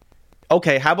was,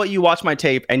 "Okay, how about you watch my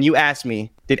tape and you ask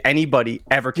me, did anybody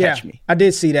ever catch me? I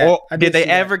did see that. Or did they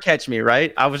ever catch me?"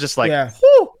 Right? I was just like,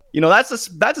 whew. You know, that's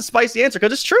a spicy answer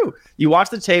because it's true. You watch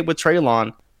the tape with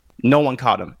Treylon, no one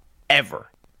caught him ever.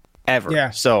 Yeah.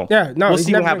 So we'll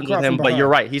see what happens with him. But you're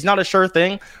right. He's not a sure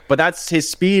thing, but that's his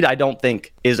speed. I don't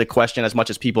think is a question as much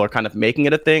as people are kind of making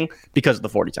it a thing because of the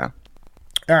 40 time.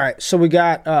 All right. So we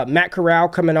got Matt Corral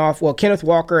coming off. Well, Kenneth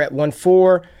Walker at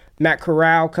 1.4. Matt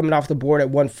Corral coming off the board at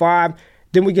 1.5.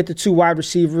 Then we get the 2 wide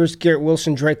receivers, Garrett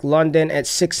Wilson, Drake London at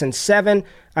 6 and 7.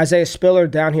 Isaiah Spiller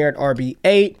down here at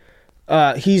RB8.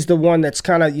 He's the one that's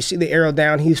kind of, you see the arrow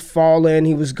down. He's fallen.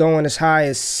 He was going as high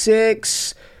as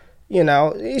 6. You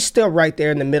know, he's still right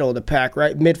there in the middle of the pack,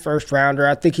 right? Mid-first rounder.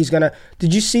 I think he's going to...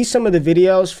 Did you see some of the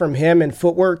videos from him and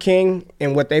Footwork King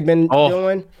and what they've been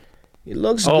doing? He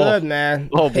looks good, man.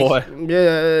 Oh, boy.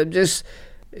 Yeah, just...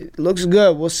 It looks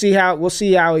good. We'll see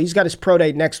how he's got his pro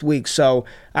day next week. So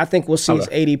I think we'll see his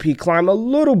ADP climb a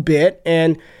little bit.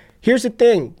 And here's the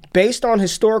thing. Based on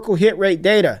historical hit rate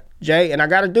data, Jay, and I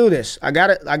got to do this. I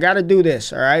got to do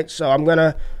this, all right? So I'm going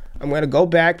to go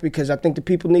back because I think the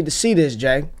people need to see this,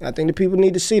 Jay. I think the people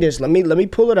need to see this. Let me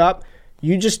pull it up.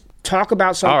 You just talk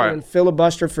about something and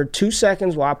filibuster for 2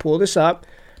 seconds while I pull this up.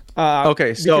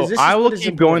 Okay, so I will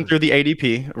keep going through the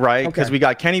ADP, right? Because we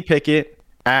got Kenny Pickett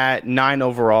at 9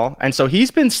 overall. And so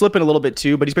he's been slipping a little bit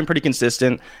too, but he's been pretty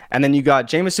consistent. And then you got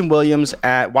Jameson Williams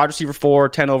at wide receiver 4,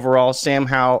 10 overall, Sam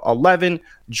Howell 11,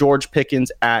 George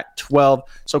Pickens at 12.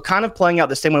 So kind of playing out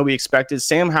the same way we expected.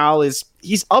 Sam Howell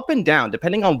he's up and down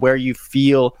depending on where you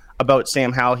feel about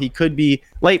Sam Howell. He could be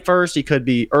late first, he could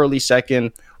be early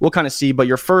second. We'll kind of see. But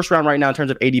your first round right now in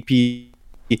terms of ADP,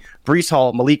 Breece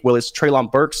Hall, Malik Willis, Treylon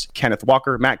Burks, Kenneth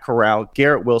Walker, Matt Corral,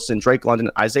 Garrett Wilson, Drake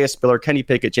London, Isaiah Spiller, Kenny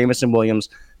Pickett, Jameson Williams,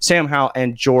 Sam Howell,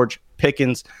 and George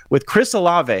Pickens. With Chris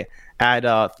Olave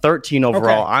at 13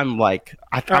 overall, I'm like,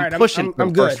 I'm pushing the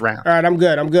first round. All right, I'm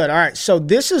good. All right, so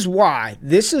this is why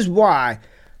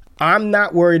I'm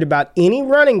not worried about any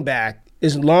running back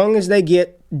as long as they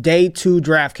get day 2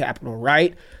 draft capital,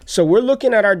 right? So we're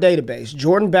looking at our database.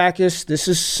 Jordan Backus, this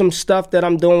is some stuff that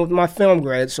I'm doing with my film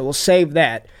grade, so we'll save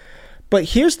that. But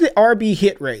here's the RB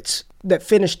hit rates that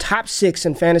finish top 6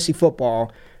 in fantasy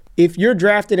football. If you're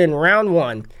drafted in round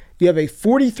 1, you have a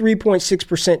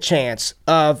 43.6% chance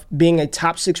of being a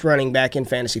top 6 running back in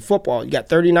fantasy football. You got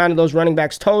 39 of those running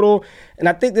backs total, and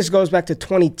I think this goes back to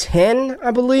 2010,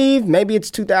 I believe. Maybe it's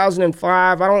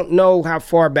 2005. I don't know how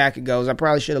far back it goes. I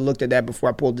probably should have looked at that before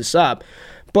I pulled this up.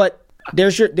 But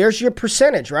there's your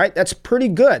percentage, right? That's pretty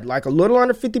good, like a little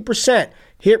under 50%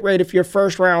 hit rate if you're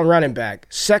first-round running back.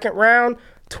 Second round,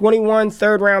 21,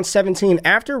 third round, 17.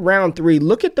 After round 3,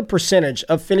 look at the percentage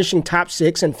of finishing top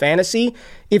 6 in fantasy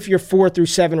if you're 4 through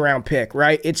 7 round pick,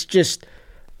 right? It's just,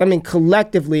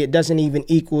 collectively, it doesn't even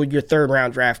equal your third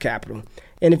round draft capital.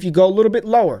 And if you go a little bit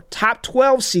lower, top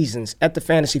 12 seasons at the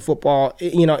fantasy football,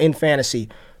 in fantasy,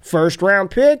 first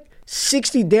round pick,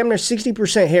 damn near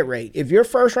 60% hit rate. If you're a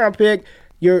first round pick,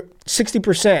 you're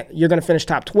 60%, you're going to finish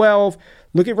top 12.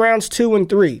 Look at rounds 2 and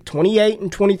 3, 28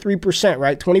 and 23%,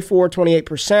 right? 24,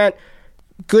 28%.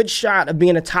 Good shot of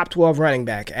being a top 12 running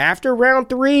back. After round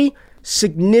 3,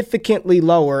 significantly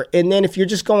lower. And then if you're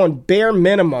just going bare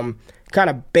minimum, kind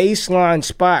of baseline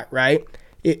spot, right?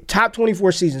 Top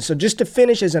 24 seasons. So just to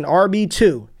finish as an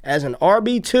RB2,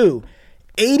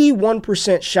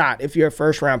 81% shot if you're a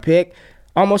first round pick,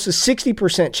 almost a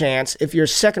 60% chance if you're a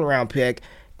second round pick,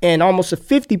 and almost a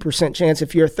 50% chance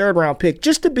if you're a third-round pick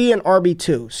just to be an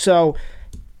RB2. So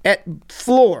at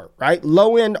floor, right,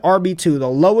 low-end RB2, the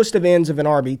lowest of ends of an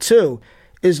RB2,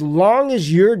 as long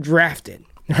as you're drafted,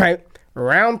 right,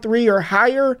 round 3 or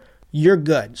higher, you're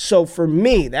good. So for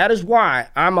me, that is why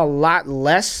I'm a lot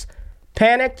less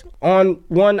panicked on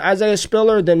one Isaiah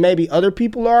Spiller than maybe other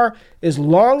people are. As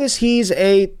long as he's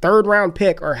a third-round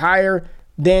pick or higher,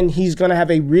 then he's going to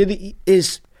have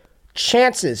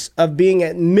chances of being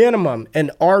at minimum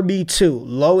an RB2,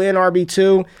 low-end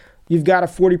RB2, you've got a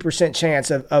 40%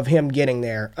 chance of him getting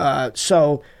there.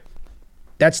 So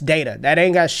that's data. That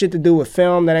ain't got shit to do with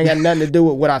film. That ain't got nothing to do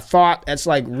with what I thought. That's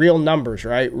like real numbers,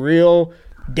 right? Real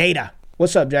data.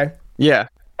 What's up, Jay? Yeah.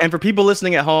 And for people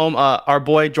listening at home, our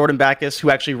boy Jordan Backus, who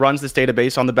actually runs this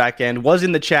database on the back end, was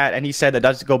in the chat, and he said that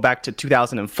does go back to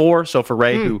 2004. So for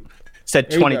Ray, who said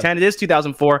 2010. It is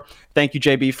 2004. Thank you,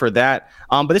 JB, for that.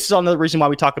 But this is another reason why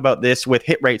we talk about this with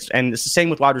hit rates, and it's the same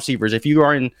with wide receivers. If you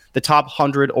are in the top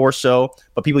 100 or so,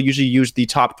 but people usually use the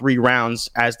top 3 rounds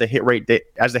as the hit rate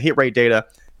data,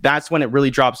 that's when it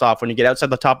really drops off. When you get outside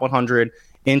the top 100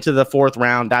 into the 4th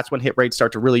round, that's when hit rates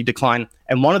start to really decline.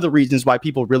 And one of the reasons why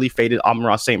people really faded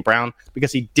Amon-Ra St. Brown,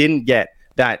 because he didn't get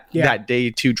that day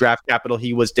 2 draft capital.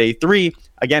 He was day 3.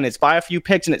 Again, it's by a few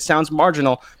picks and it sounds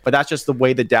marginal, but that's just the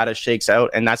way the data shakes out.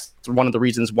 And that's one of the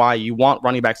reasons why you want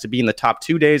running backs to be in the top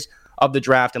 2 days of the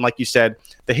draft. And like you said,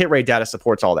 the hit rate data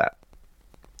supports all that.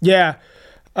 Yeah.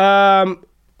 The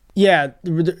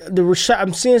Rashad,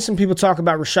 I'm seeing some people talk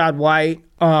about Rachaad White,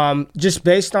 just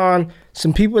based on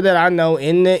some people that I know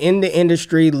in the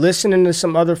industry, listening to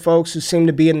some other folks who seem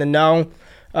to be in the know.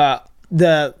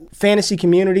 The fantasy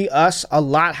community, us, a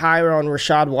lot higher on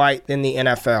Rachaad White than the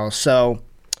NFL. So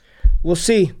we'll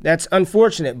see. That's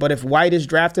unfortunate. But if White is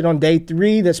drafted on day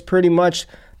 3, that's pretty much,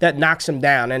 that knocks him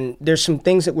down. And there's some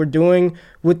things that we're doing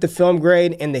with the film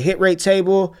grade and the hit rate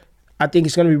table. I think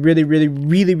it's going to be really, really,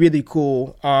 really, really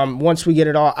cool once we get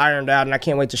it all ironed out. And I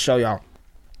can't wait to show y'all.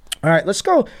 All right, let's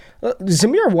go.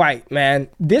 Zamir White, man,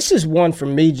 this is one for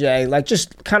me, Jay. Like,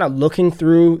 just kind of looking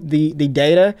through the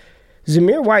data.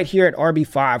 Zamir White here at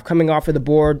RB5, coming off of the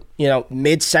board,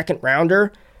 mid-second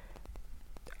rounder.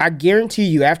 I guarantee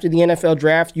you, after the NFL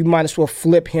draft, you might as well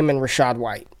flip him and Rachaad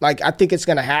White. Like, I think it's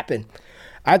going to happen.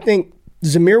 I think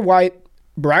Zamir White,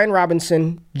 Brian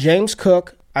Robinson, James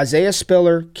Cook, Isaiah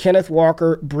Spiller, Kenneth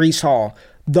Walker, Breece Hall.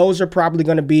 Those are probably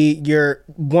going to be your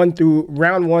round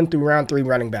 1 through round 3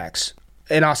 running backs.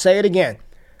 And I'll say it again.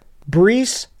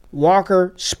 Breece,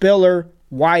 Walker, Spiller,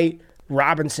 White,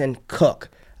 Robinson, Cook.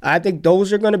 I think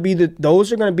those are going to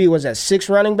be 6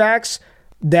 running backs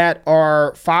that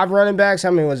are 5 running backs. How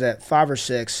many was that? 5 or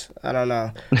 6? I don't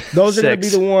know. Those are going to be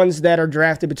the ones that are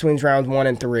drafted between rounds 1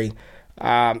 and 3.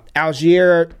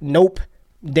 Algier, nope.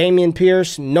 Damian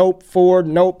Pierce, nope. Ford,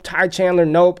 nope. Ty Chandler,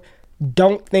 nope.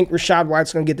 Don't think Rachaad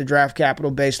White's going to get the draft capital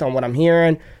based on what I'm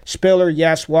hearing. Spiller,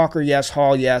 yes. Walker, yes.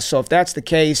 Hall, yes. So if that's the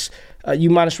case,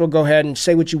 you might as well go ahead and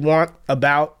say what you want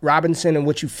about Robinson and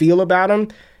what you feel about him.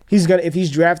 If he's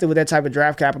drafted with that type of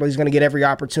draft capital, he's going to get every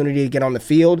opportunity to get on the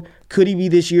field. Could he be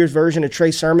this year's version of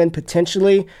Trey Sermon?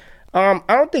 Potentially. I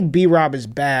don't think B-Rob is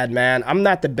bad, man. I'm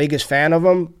not the biggest fan of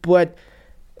him, but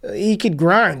he could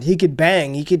grind. He could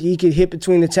bang. He could hit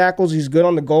between the tackles. He's good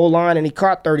on the goal line, and he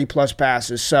caught 30-plus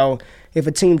passes. So if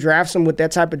a team drafts him with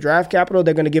that type of draft capital,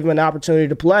 they're going to give him an opportunity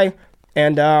to play,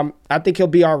 and I think he'll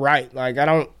be all right. Like,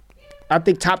 I I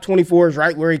think top 24 is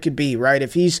right where he could be, right?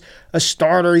 If he's a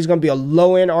starter, he's going to be a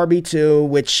low-end RB2,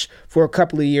 which for a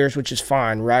couple of years, which is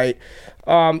fine, right?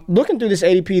 Looking through this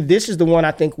ADP, this is the one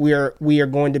I think we are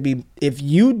going to be. If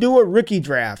you do a rookie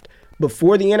draft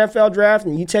before the NFL draft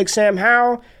and you take Sam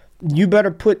Howell, you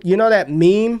better put, that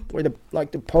meme where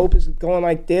the Pope is going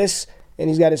like this and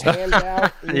he's got his hands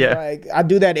out. Yeah. Like, I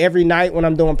do that every night when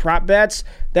I'm doing prop bets.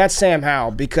 That's Sam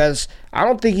Howell, because I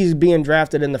don't think he's being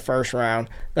drafted in the first round.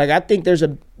 Like, I think there's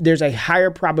a higher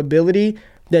probability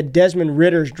that Desmond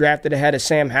Ritter's drafted ahead of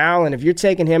Sam Howell, and if you're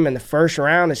taking him in the first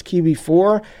round as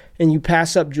QB4 and you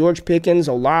pass up George Pickens,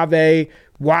 Olave,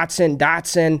 Watson,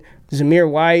 Dotson,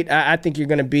 Zamir White, I think you're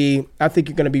going to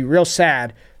be real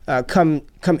sad come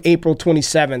April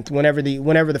 27th,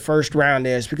 whenever the first round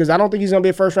is, because I don't think he's going to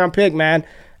be a first round pick, man.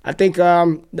 I think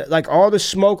all the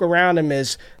smoke around him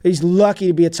is he's lucky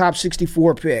to be a top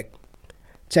 64 pick.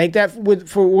 Take that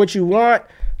for what you want,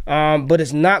 but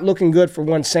it's not looking good for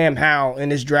one Sam Howell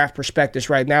in his draft prospectus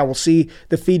right now. We'll see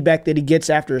the feedback that he gets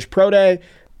after his pro day.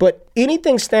 But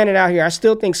anything standing out here, I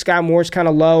still think Sky Moore's kind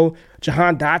of low.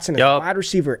 Jahan Dotson is wide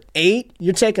receiver 8.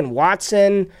 You're taking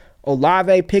Watson,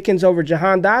 Olave, Pickens over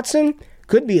Jahan Dotson.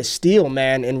 Could be a steal,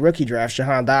 man, in rookie drafts,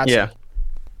 Jahan Dotson.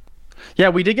 Yeah,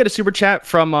 we did get a super chat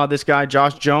from this guy,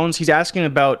 Josh Jones. He's asking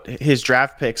about his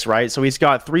draft picks, right? So he's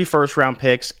got 3 first-round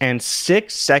picks and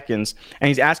 6 seconds, and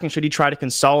he's asking, should he try to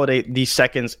consolidate these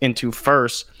seconds into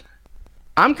first?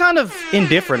 I'm kind of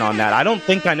indifferent on that. I don't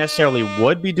think I necessarily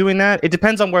would be doing that. It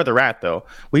depends on where they're at, though.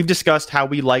 We've discussed how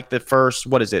we like the first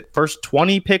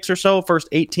 20 picks or so, first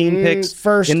 18 picks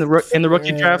in the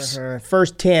rookie drafts.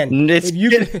 First 10. It's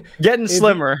getting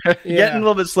slimmer, getting a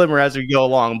little bit slimmer as we go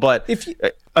along. But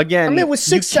again, with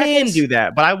 6 seconds, can do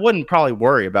that, but I wouldn't probably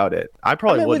worry about it. I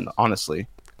probably wouldn't, honestly.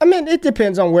 I mean, it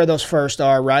depends on where those first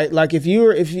are, right? Like if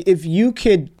you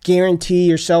could guarantee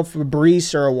yourself a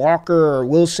Brees or a Walker or a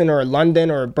Wilson or a London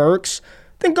or a Burks,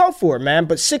 then go for it, man.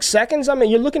 But 6 seconds, I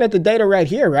mean, you're looking at the data right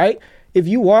here, right? If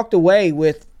you walked away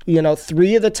with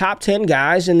 3 of the top 10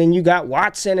 guys, and then you got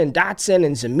Watson and Dotson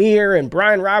and Zamir and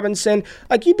Brian Robinson,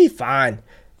 like, you'd be fine,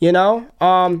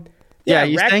 Yeah,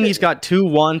 he's saying he's got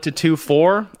 2-1 to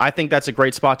 2-4. I think that's a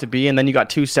great spot to be. And then you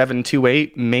got 2-7,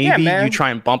 2-8. Maybe you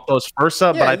try and bump those first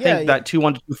up, but I think that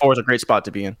 2-1 to 2-4 is a great spot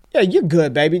to be in. Yeah, you're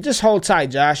good, baby. Just hold tight,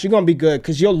 Josh. You're going to be good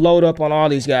because you'll load up on all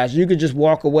these guys. You could just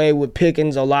walk away with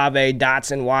Pickens, Olave,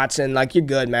 Dotson, Watson. Like, you're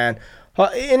good, man.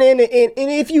 And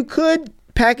if you could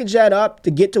package that up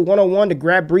to get to 101 to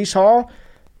grab Brees Hall,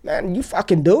 man, you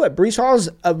fucking do it. Brees Hall's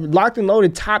a locked and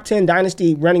loaded top 10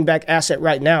 dynasty running back asset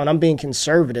right now, and I'm being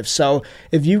conservative. So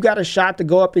if you got a shot to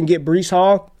go up and get Brees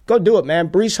Hall, go do it, man.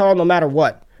 Brees Hall no matter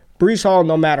what. Brees Hall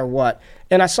no matter what.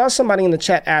 And I saw somebody in the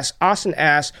chat Austin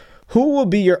ask, who will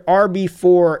be your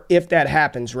RB4 if that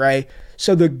happens, right?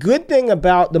 So the good thing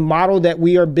about the model that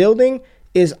we are building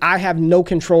is I have no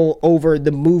control over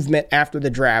the movement after the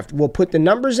draft. We'll put the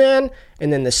numbers in,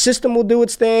 and then the system will do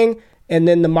its thing, and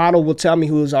then the model will tell me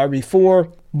who is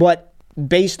RB4. But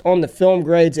based on the film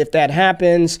grades, if that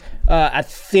happens, I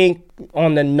think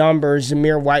on the numbers,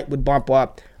 Zamir White would bump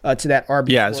up to that RB4.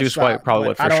 Yeah, Zeus White probably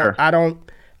would for sure.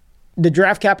 The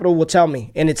draft capital will tell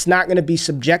me, and it's not going to be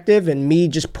subjective and me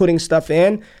just putting stuff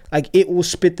in. Like, it will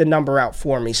spit the number out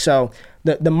for me. So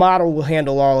the model will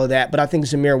handle all of that, but I think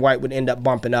Zamir White would end up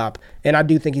bumping up. And I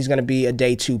do think he's going to be a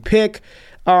day 2 pick.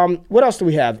 What else do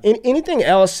we have? Anything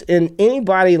else in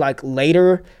anybody like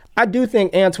later? I do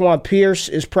think Antoine Pierce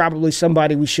is probably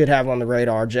somebody we should have on the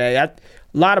radar, Jay. A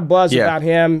lot of buzz about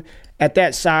him at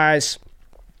that size,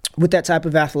 with that type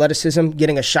of athleticism,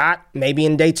 getting a shot maybe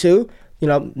in day 2.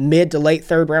 Mid to late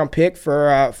 3rd round pick for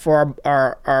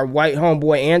our white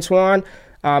homeboy Antoine.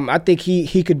 I think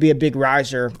he could be a big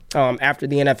riser after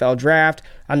the NFL draft.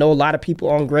 I know a lot of people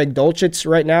on Greg Dulcich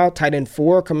right now, tight end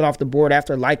 4, coming off the board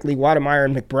after Likely, Watermeyer,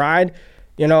 and McBride.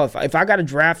 If I got to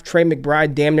draft Trey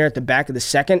McBride damn near at the back of the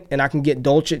 2nd and I can get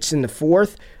Dulcich in the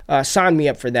 4th, sign me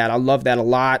up for that. I love that a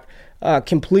lot.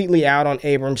 Completely out on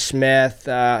Abram Smith.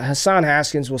 Hassan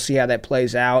Haskins, we'll see how that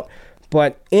plays out.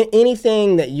 But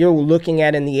anything that you're looking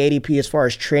at in the ADP as far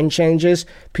as trend changes,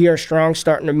 Pierre Strong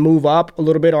starting to move up a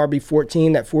little bit,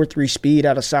 RB14, that 4.3 speed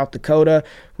out of South Dakota.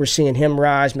 We're seeing him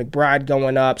rise. McBride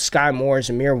going up. Sky Moore,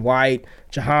 Zamir White,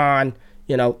 Jahan,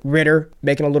 Ritter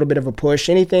making a little bit of a push.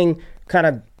 Anything kind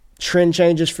of trend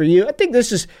changes for you? I think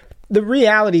the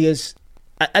reality is,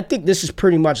 I think this is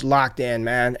pretty much locked in,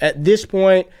 man. At this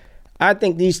point, I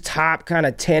think these top kind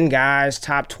of 10 guys,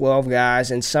 top 12 guys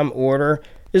in some order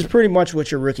is pretty much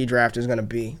what your rookie draft is going to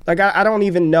be. Like, I don't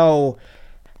even know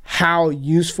how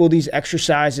useful these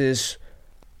exercises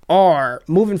are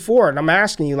moving forward. And I'm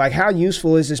asking you, like, how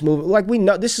useful is this move? Like, we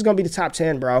know this is going to be the top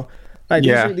 10, bro. Like,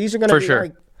 these are going to be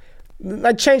sure.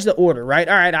 like change the order, right?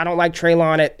 All right, I don't like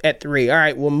Treylon at 3. All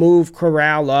right, we'll move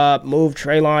Corral up, move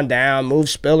Treylon down, move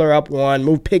Spiller up 1,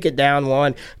 move Pickett down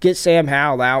 1, get Sam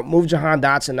Howell out, move Jahan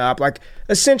Dotson up. Like,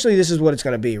 essentially, this is what it's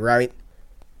going to be, right?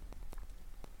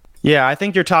 Yeah, I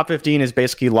think your top 15 is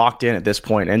basically locked in at this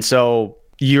point. And so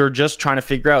you're just trying to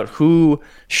figure out who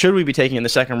should we be taking in the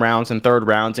second rounds and third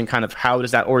rounds, and kind of how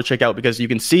does that order check out? Because you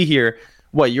can see here,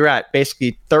 you're at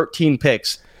basically 13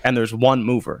 picks, and there's one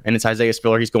mover, and it's Isaiah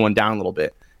Spiller. He's going down a little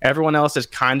bit. Everyone else is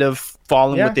kind of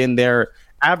falling within their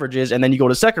averages, and then you go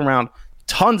to the second round,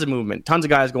 tons of movement, tons of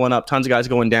guys going up, tons of guys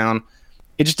going down.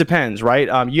 It just depends, right?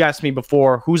 You asked me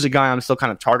before, who's a guy I'm still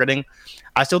kind of targeting?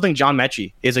 I still think John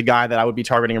Mechie is a guy that I would be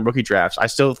targeting in rookie drafts. I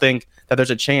still think that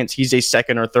there's a chance he's a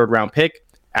second or third round pick,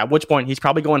 at which point he's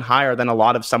probably going higher than a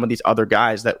lot of some of these other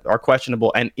guys that are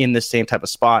questionable and in the same type of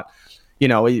spot. You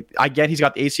know, I get he's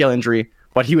got the ACL injury,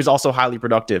 but he was also highly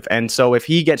productive. And so if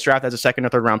he gets drafted as a second or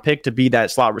third round pick to be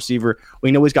that slot receiver,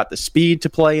 we know he's got the speed to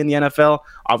play in the NFL,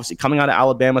 obviously coming out of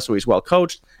Alabama, so he's well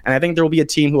coached. And I think there will be a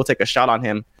team who will take a shot on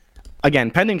him.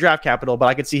 Again, pending draft capital, but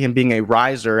I could see him being a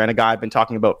riser and a guy I've been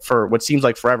talking about for what seems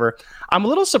like forever. I'm a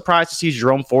little surprised to see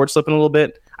Jerome Ford slipping a little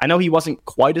bit. I know he wasn't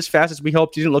quite as fast as we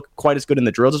hoped. He didn't look quite as good in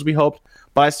the drills as we hoped,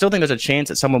 but I still think there's a chance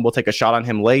that someone will take a shot on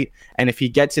him late. And if he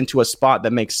gets into a spot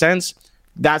that makes sense,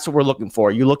 that's what we're looking for.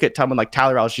 You look at someone like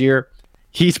Tyler Algier,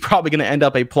 he's probably going to end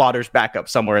up a plotter's backup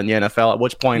somewhere in the NFL, at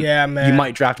which point you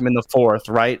might draft him in the 4th,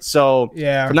 right? So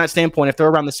from that standpoint, if they're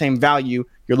around the same value,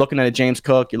 you're looking at a James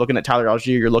Cook, you're looking at Tyler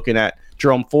Algier, you're looking at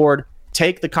Jerome Ford.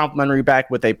 Take the complimentary back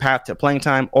with a path to playing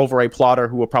time over a plotter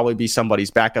who will probably be somebody's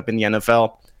backup in the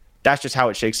NFL. That's just how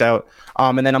it shakes out.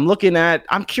 And then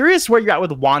I'm curious where you're at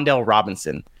with Wan'Dale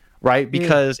Robinson, right?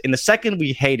 Because in the second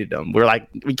we hated him. We're like,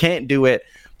 we can't do it.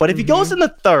 But if he goes in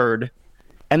the 3rd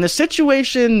and the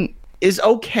situation is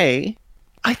okay,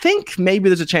 I think maybe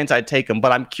there's a chance I'd take him.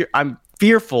 But I'm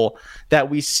fearful that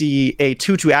we see a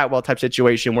Tutu Atwell type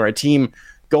situation where a team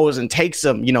goes and takes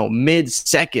him,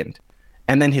 mid-second,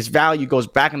 and then his value goes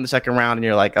back in the second round, and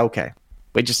you're like, okay,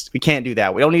 we can't do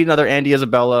that. We don't need another Andy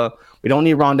Isabella. We don't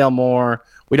need Rondell Moore.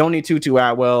 We don't need Tutu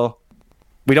Atwell.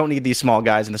 We don't need these small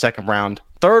guys in the second round.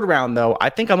 Third round, though, I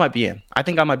think I might be in. I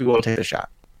think I might be willing to take a shot.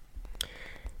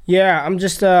 Yeah, I'm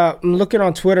just I'm looking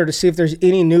on Twitter to see if there's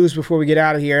any news before we get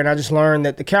out of here, and I just learned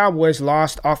that the Cowboys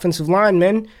lost offensive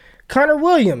lineman Connor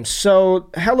Williams. So,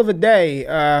 hell of a day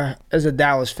as a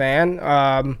Dallas fan.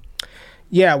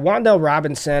 Wan'Dale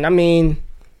Robinson, I mean,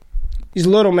 he's a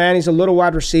little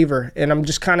wide receiver, and I'm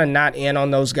just kind of not in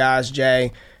on those guys,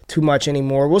 Jay, too much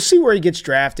anymore. We'll see where he gets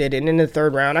drafted, and in the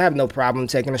 3rd round, I have no problem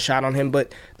taking a shot on him,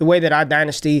 but the way that I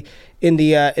dynasty in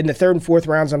the 3rd and 4th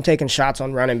rounds, I'm taking shots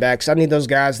on running backs. I need those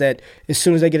guys that as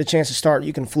soon as they get a chance to start,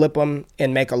 you can flip them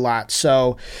and make a lot.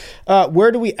 So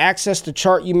where do we access the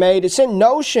chart you made? It's in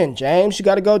Notion, James. You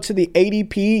got to go to the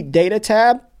ADP data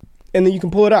tab, and then you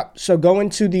can pull it up. So go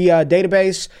into the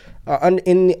database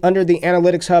under the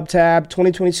Analytics Hub tab,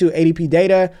 2022 ADP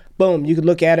data. Boom, you can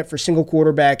look at it for single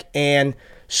quarterback and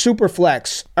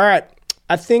Superflex. All right,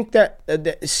 I think that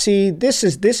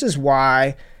this is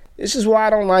why I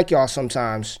don't like y'all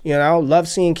sometimes. Love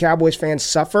seeing Cowboys fans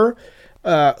suffer.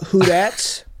 Who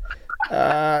that's?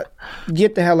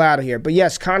 Get the hell out of here. But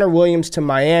yes, Connor Williams to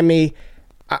Miami.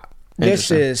 This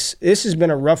has been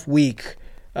a rough week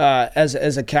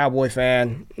as a Cowboy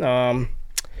fan.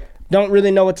 Don't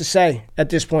really know what to say at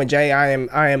this point, Jay. I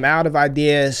am out of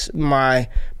ideas. My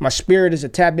spirit is a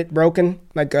tad bit broken,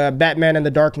 like Batman in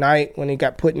the Dark Knight when he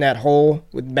got put in that hole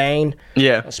with Bane.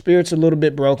 Yeah, my spirit's a little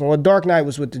bit broken. Well, Dark Knight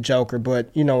was with the Joker,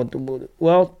 but Bane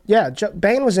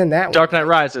was in that one. Dark Knight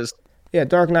Rises. Yeah,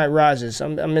 Dark Knight Rises.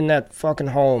 I'm in that fucking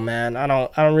hole, man. I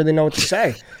don't really know what to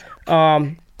say.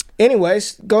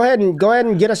 Anyways, go ahead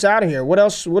and get us out of here. What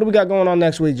else? What do we got going on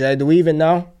next week, Jay? Do we even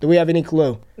know? Do we have any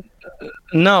clue?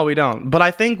 No, we don't. But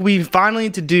I think we finally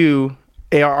need to do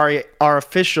our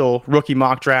official rookie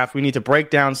mock draft. We need to break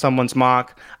down someone's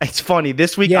mock. It's funny.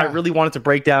 This week, I really wanted to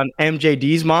break down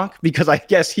MJD's mock because I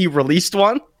guess he released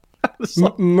one.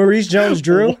 Maurice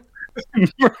Jones-Drew?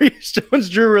 Maurice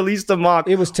Jones-Drew released a mock.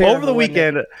 It was terrible over the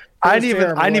weekend. I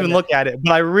didn't even look at it,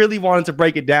 but I really wanted to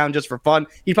break it down just for fun.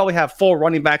 He'd probably have 4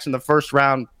 running backs in the first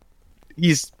round.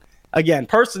 He's, again,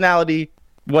 personality,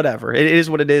 whatever. It is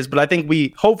what it is, but I think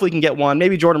we hopefully can get one.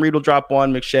 Maybe Jordan Reed will drop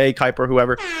one, McShay, Kuiper,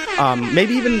 whoever.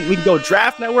 Maybe even we can go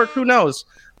Draft Network. Who knows?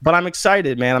 But I'm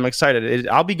excited, man. I'm excited.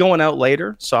 I'll be going out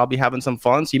later, so I'll be having some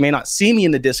fun. So you may not see me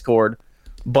in the Discord,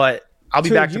 but I'll be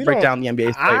back to break down the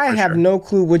NBA slate. I have no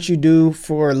clue what you do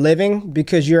for a living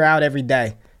because you're out every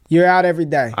day. You're out every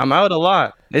day. I'm out a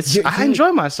lot. I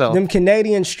enjoy myself. Them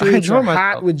Canadian streets are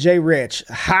hot with Jay Rich.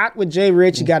 Hot with Jay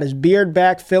Rich. He got his beard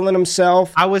back, feeling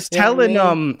himself. I was telling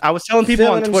people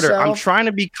on Twitter, I'm trying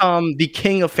to become the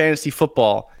king of fantasy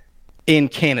football in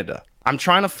Canada. I'm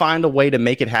trying to find a way to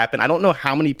make it happen. I don't know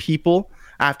how many people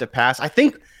I have to pass. I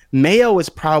think Mayo is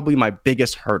probably my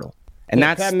biggest hurdle. And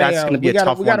that's going to be a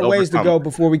tough one to overcome. We got a ways to go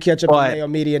before we catch up on Mayo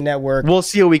Media Network. We'll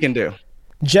see what we can do.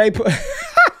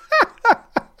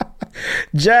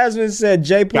 Jasmine said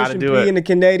Jay pushing P in the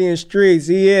Canadian streets.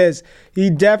 He is. He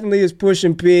definitely is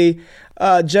pushing P.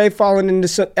 Jay falling into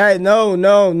some. Hey, no.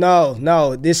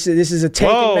 This is a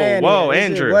taken man.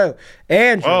 Andrew.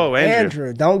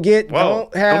 Andrew. Don't get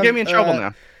me in trouble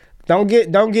now. Don't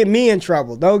get me in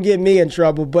trouble. Don't get me in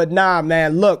trouble. But nah,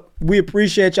 man. Look, we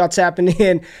appreciate y'all tapping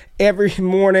in every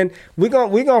morning. We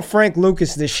gonna Frank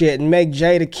Lucas this shit and make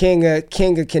Jay the king of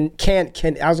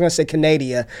I was gonna say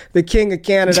Canada, the king of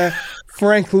Canada.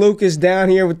 Frank Lucas down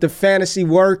here with the fantasy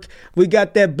work. We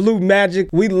got that blue magic.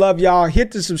 We love y'all.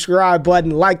 Hit the subscribe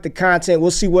button, like the content.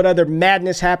 We'll see what other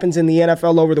madness happens in the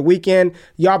NFL over the weekend.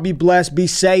 Y'all be blessed. Be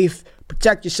safe.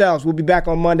 Protect yourselves. We'll be back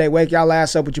on Monday. Wake y'all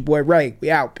ass up with your boy Ray.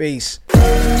 We out. Peace.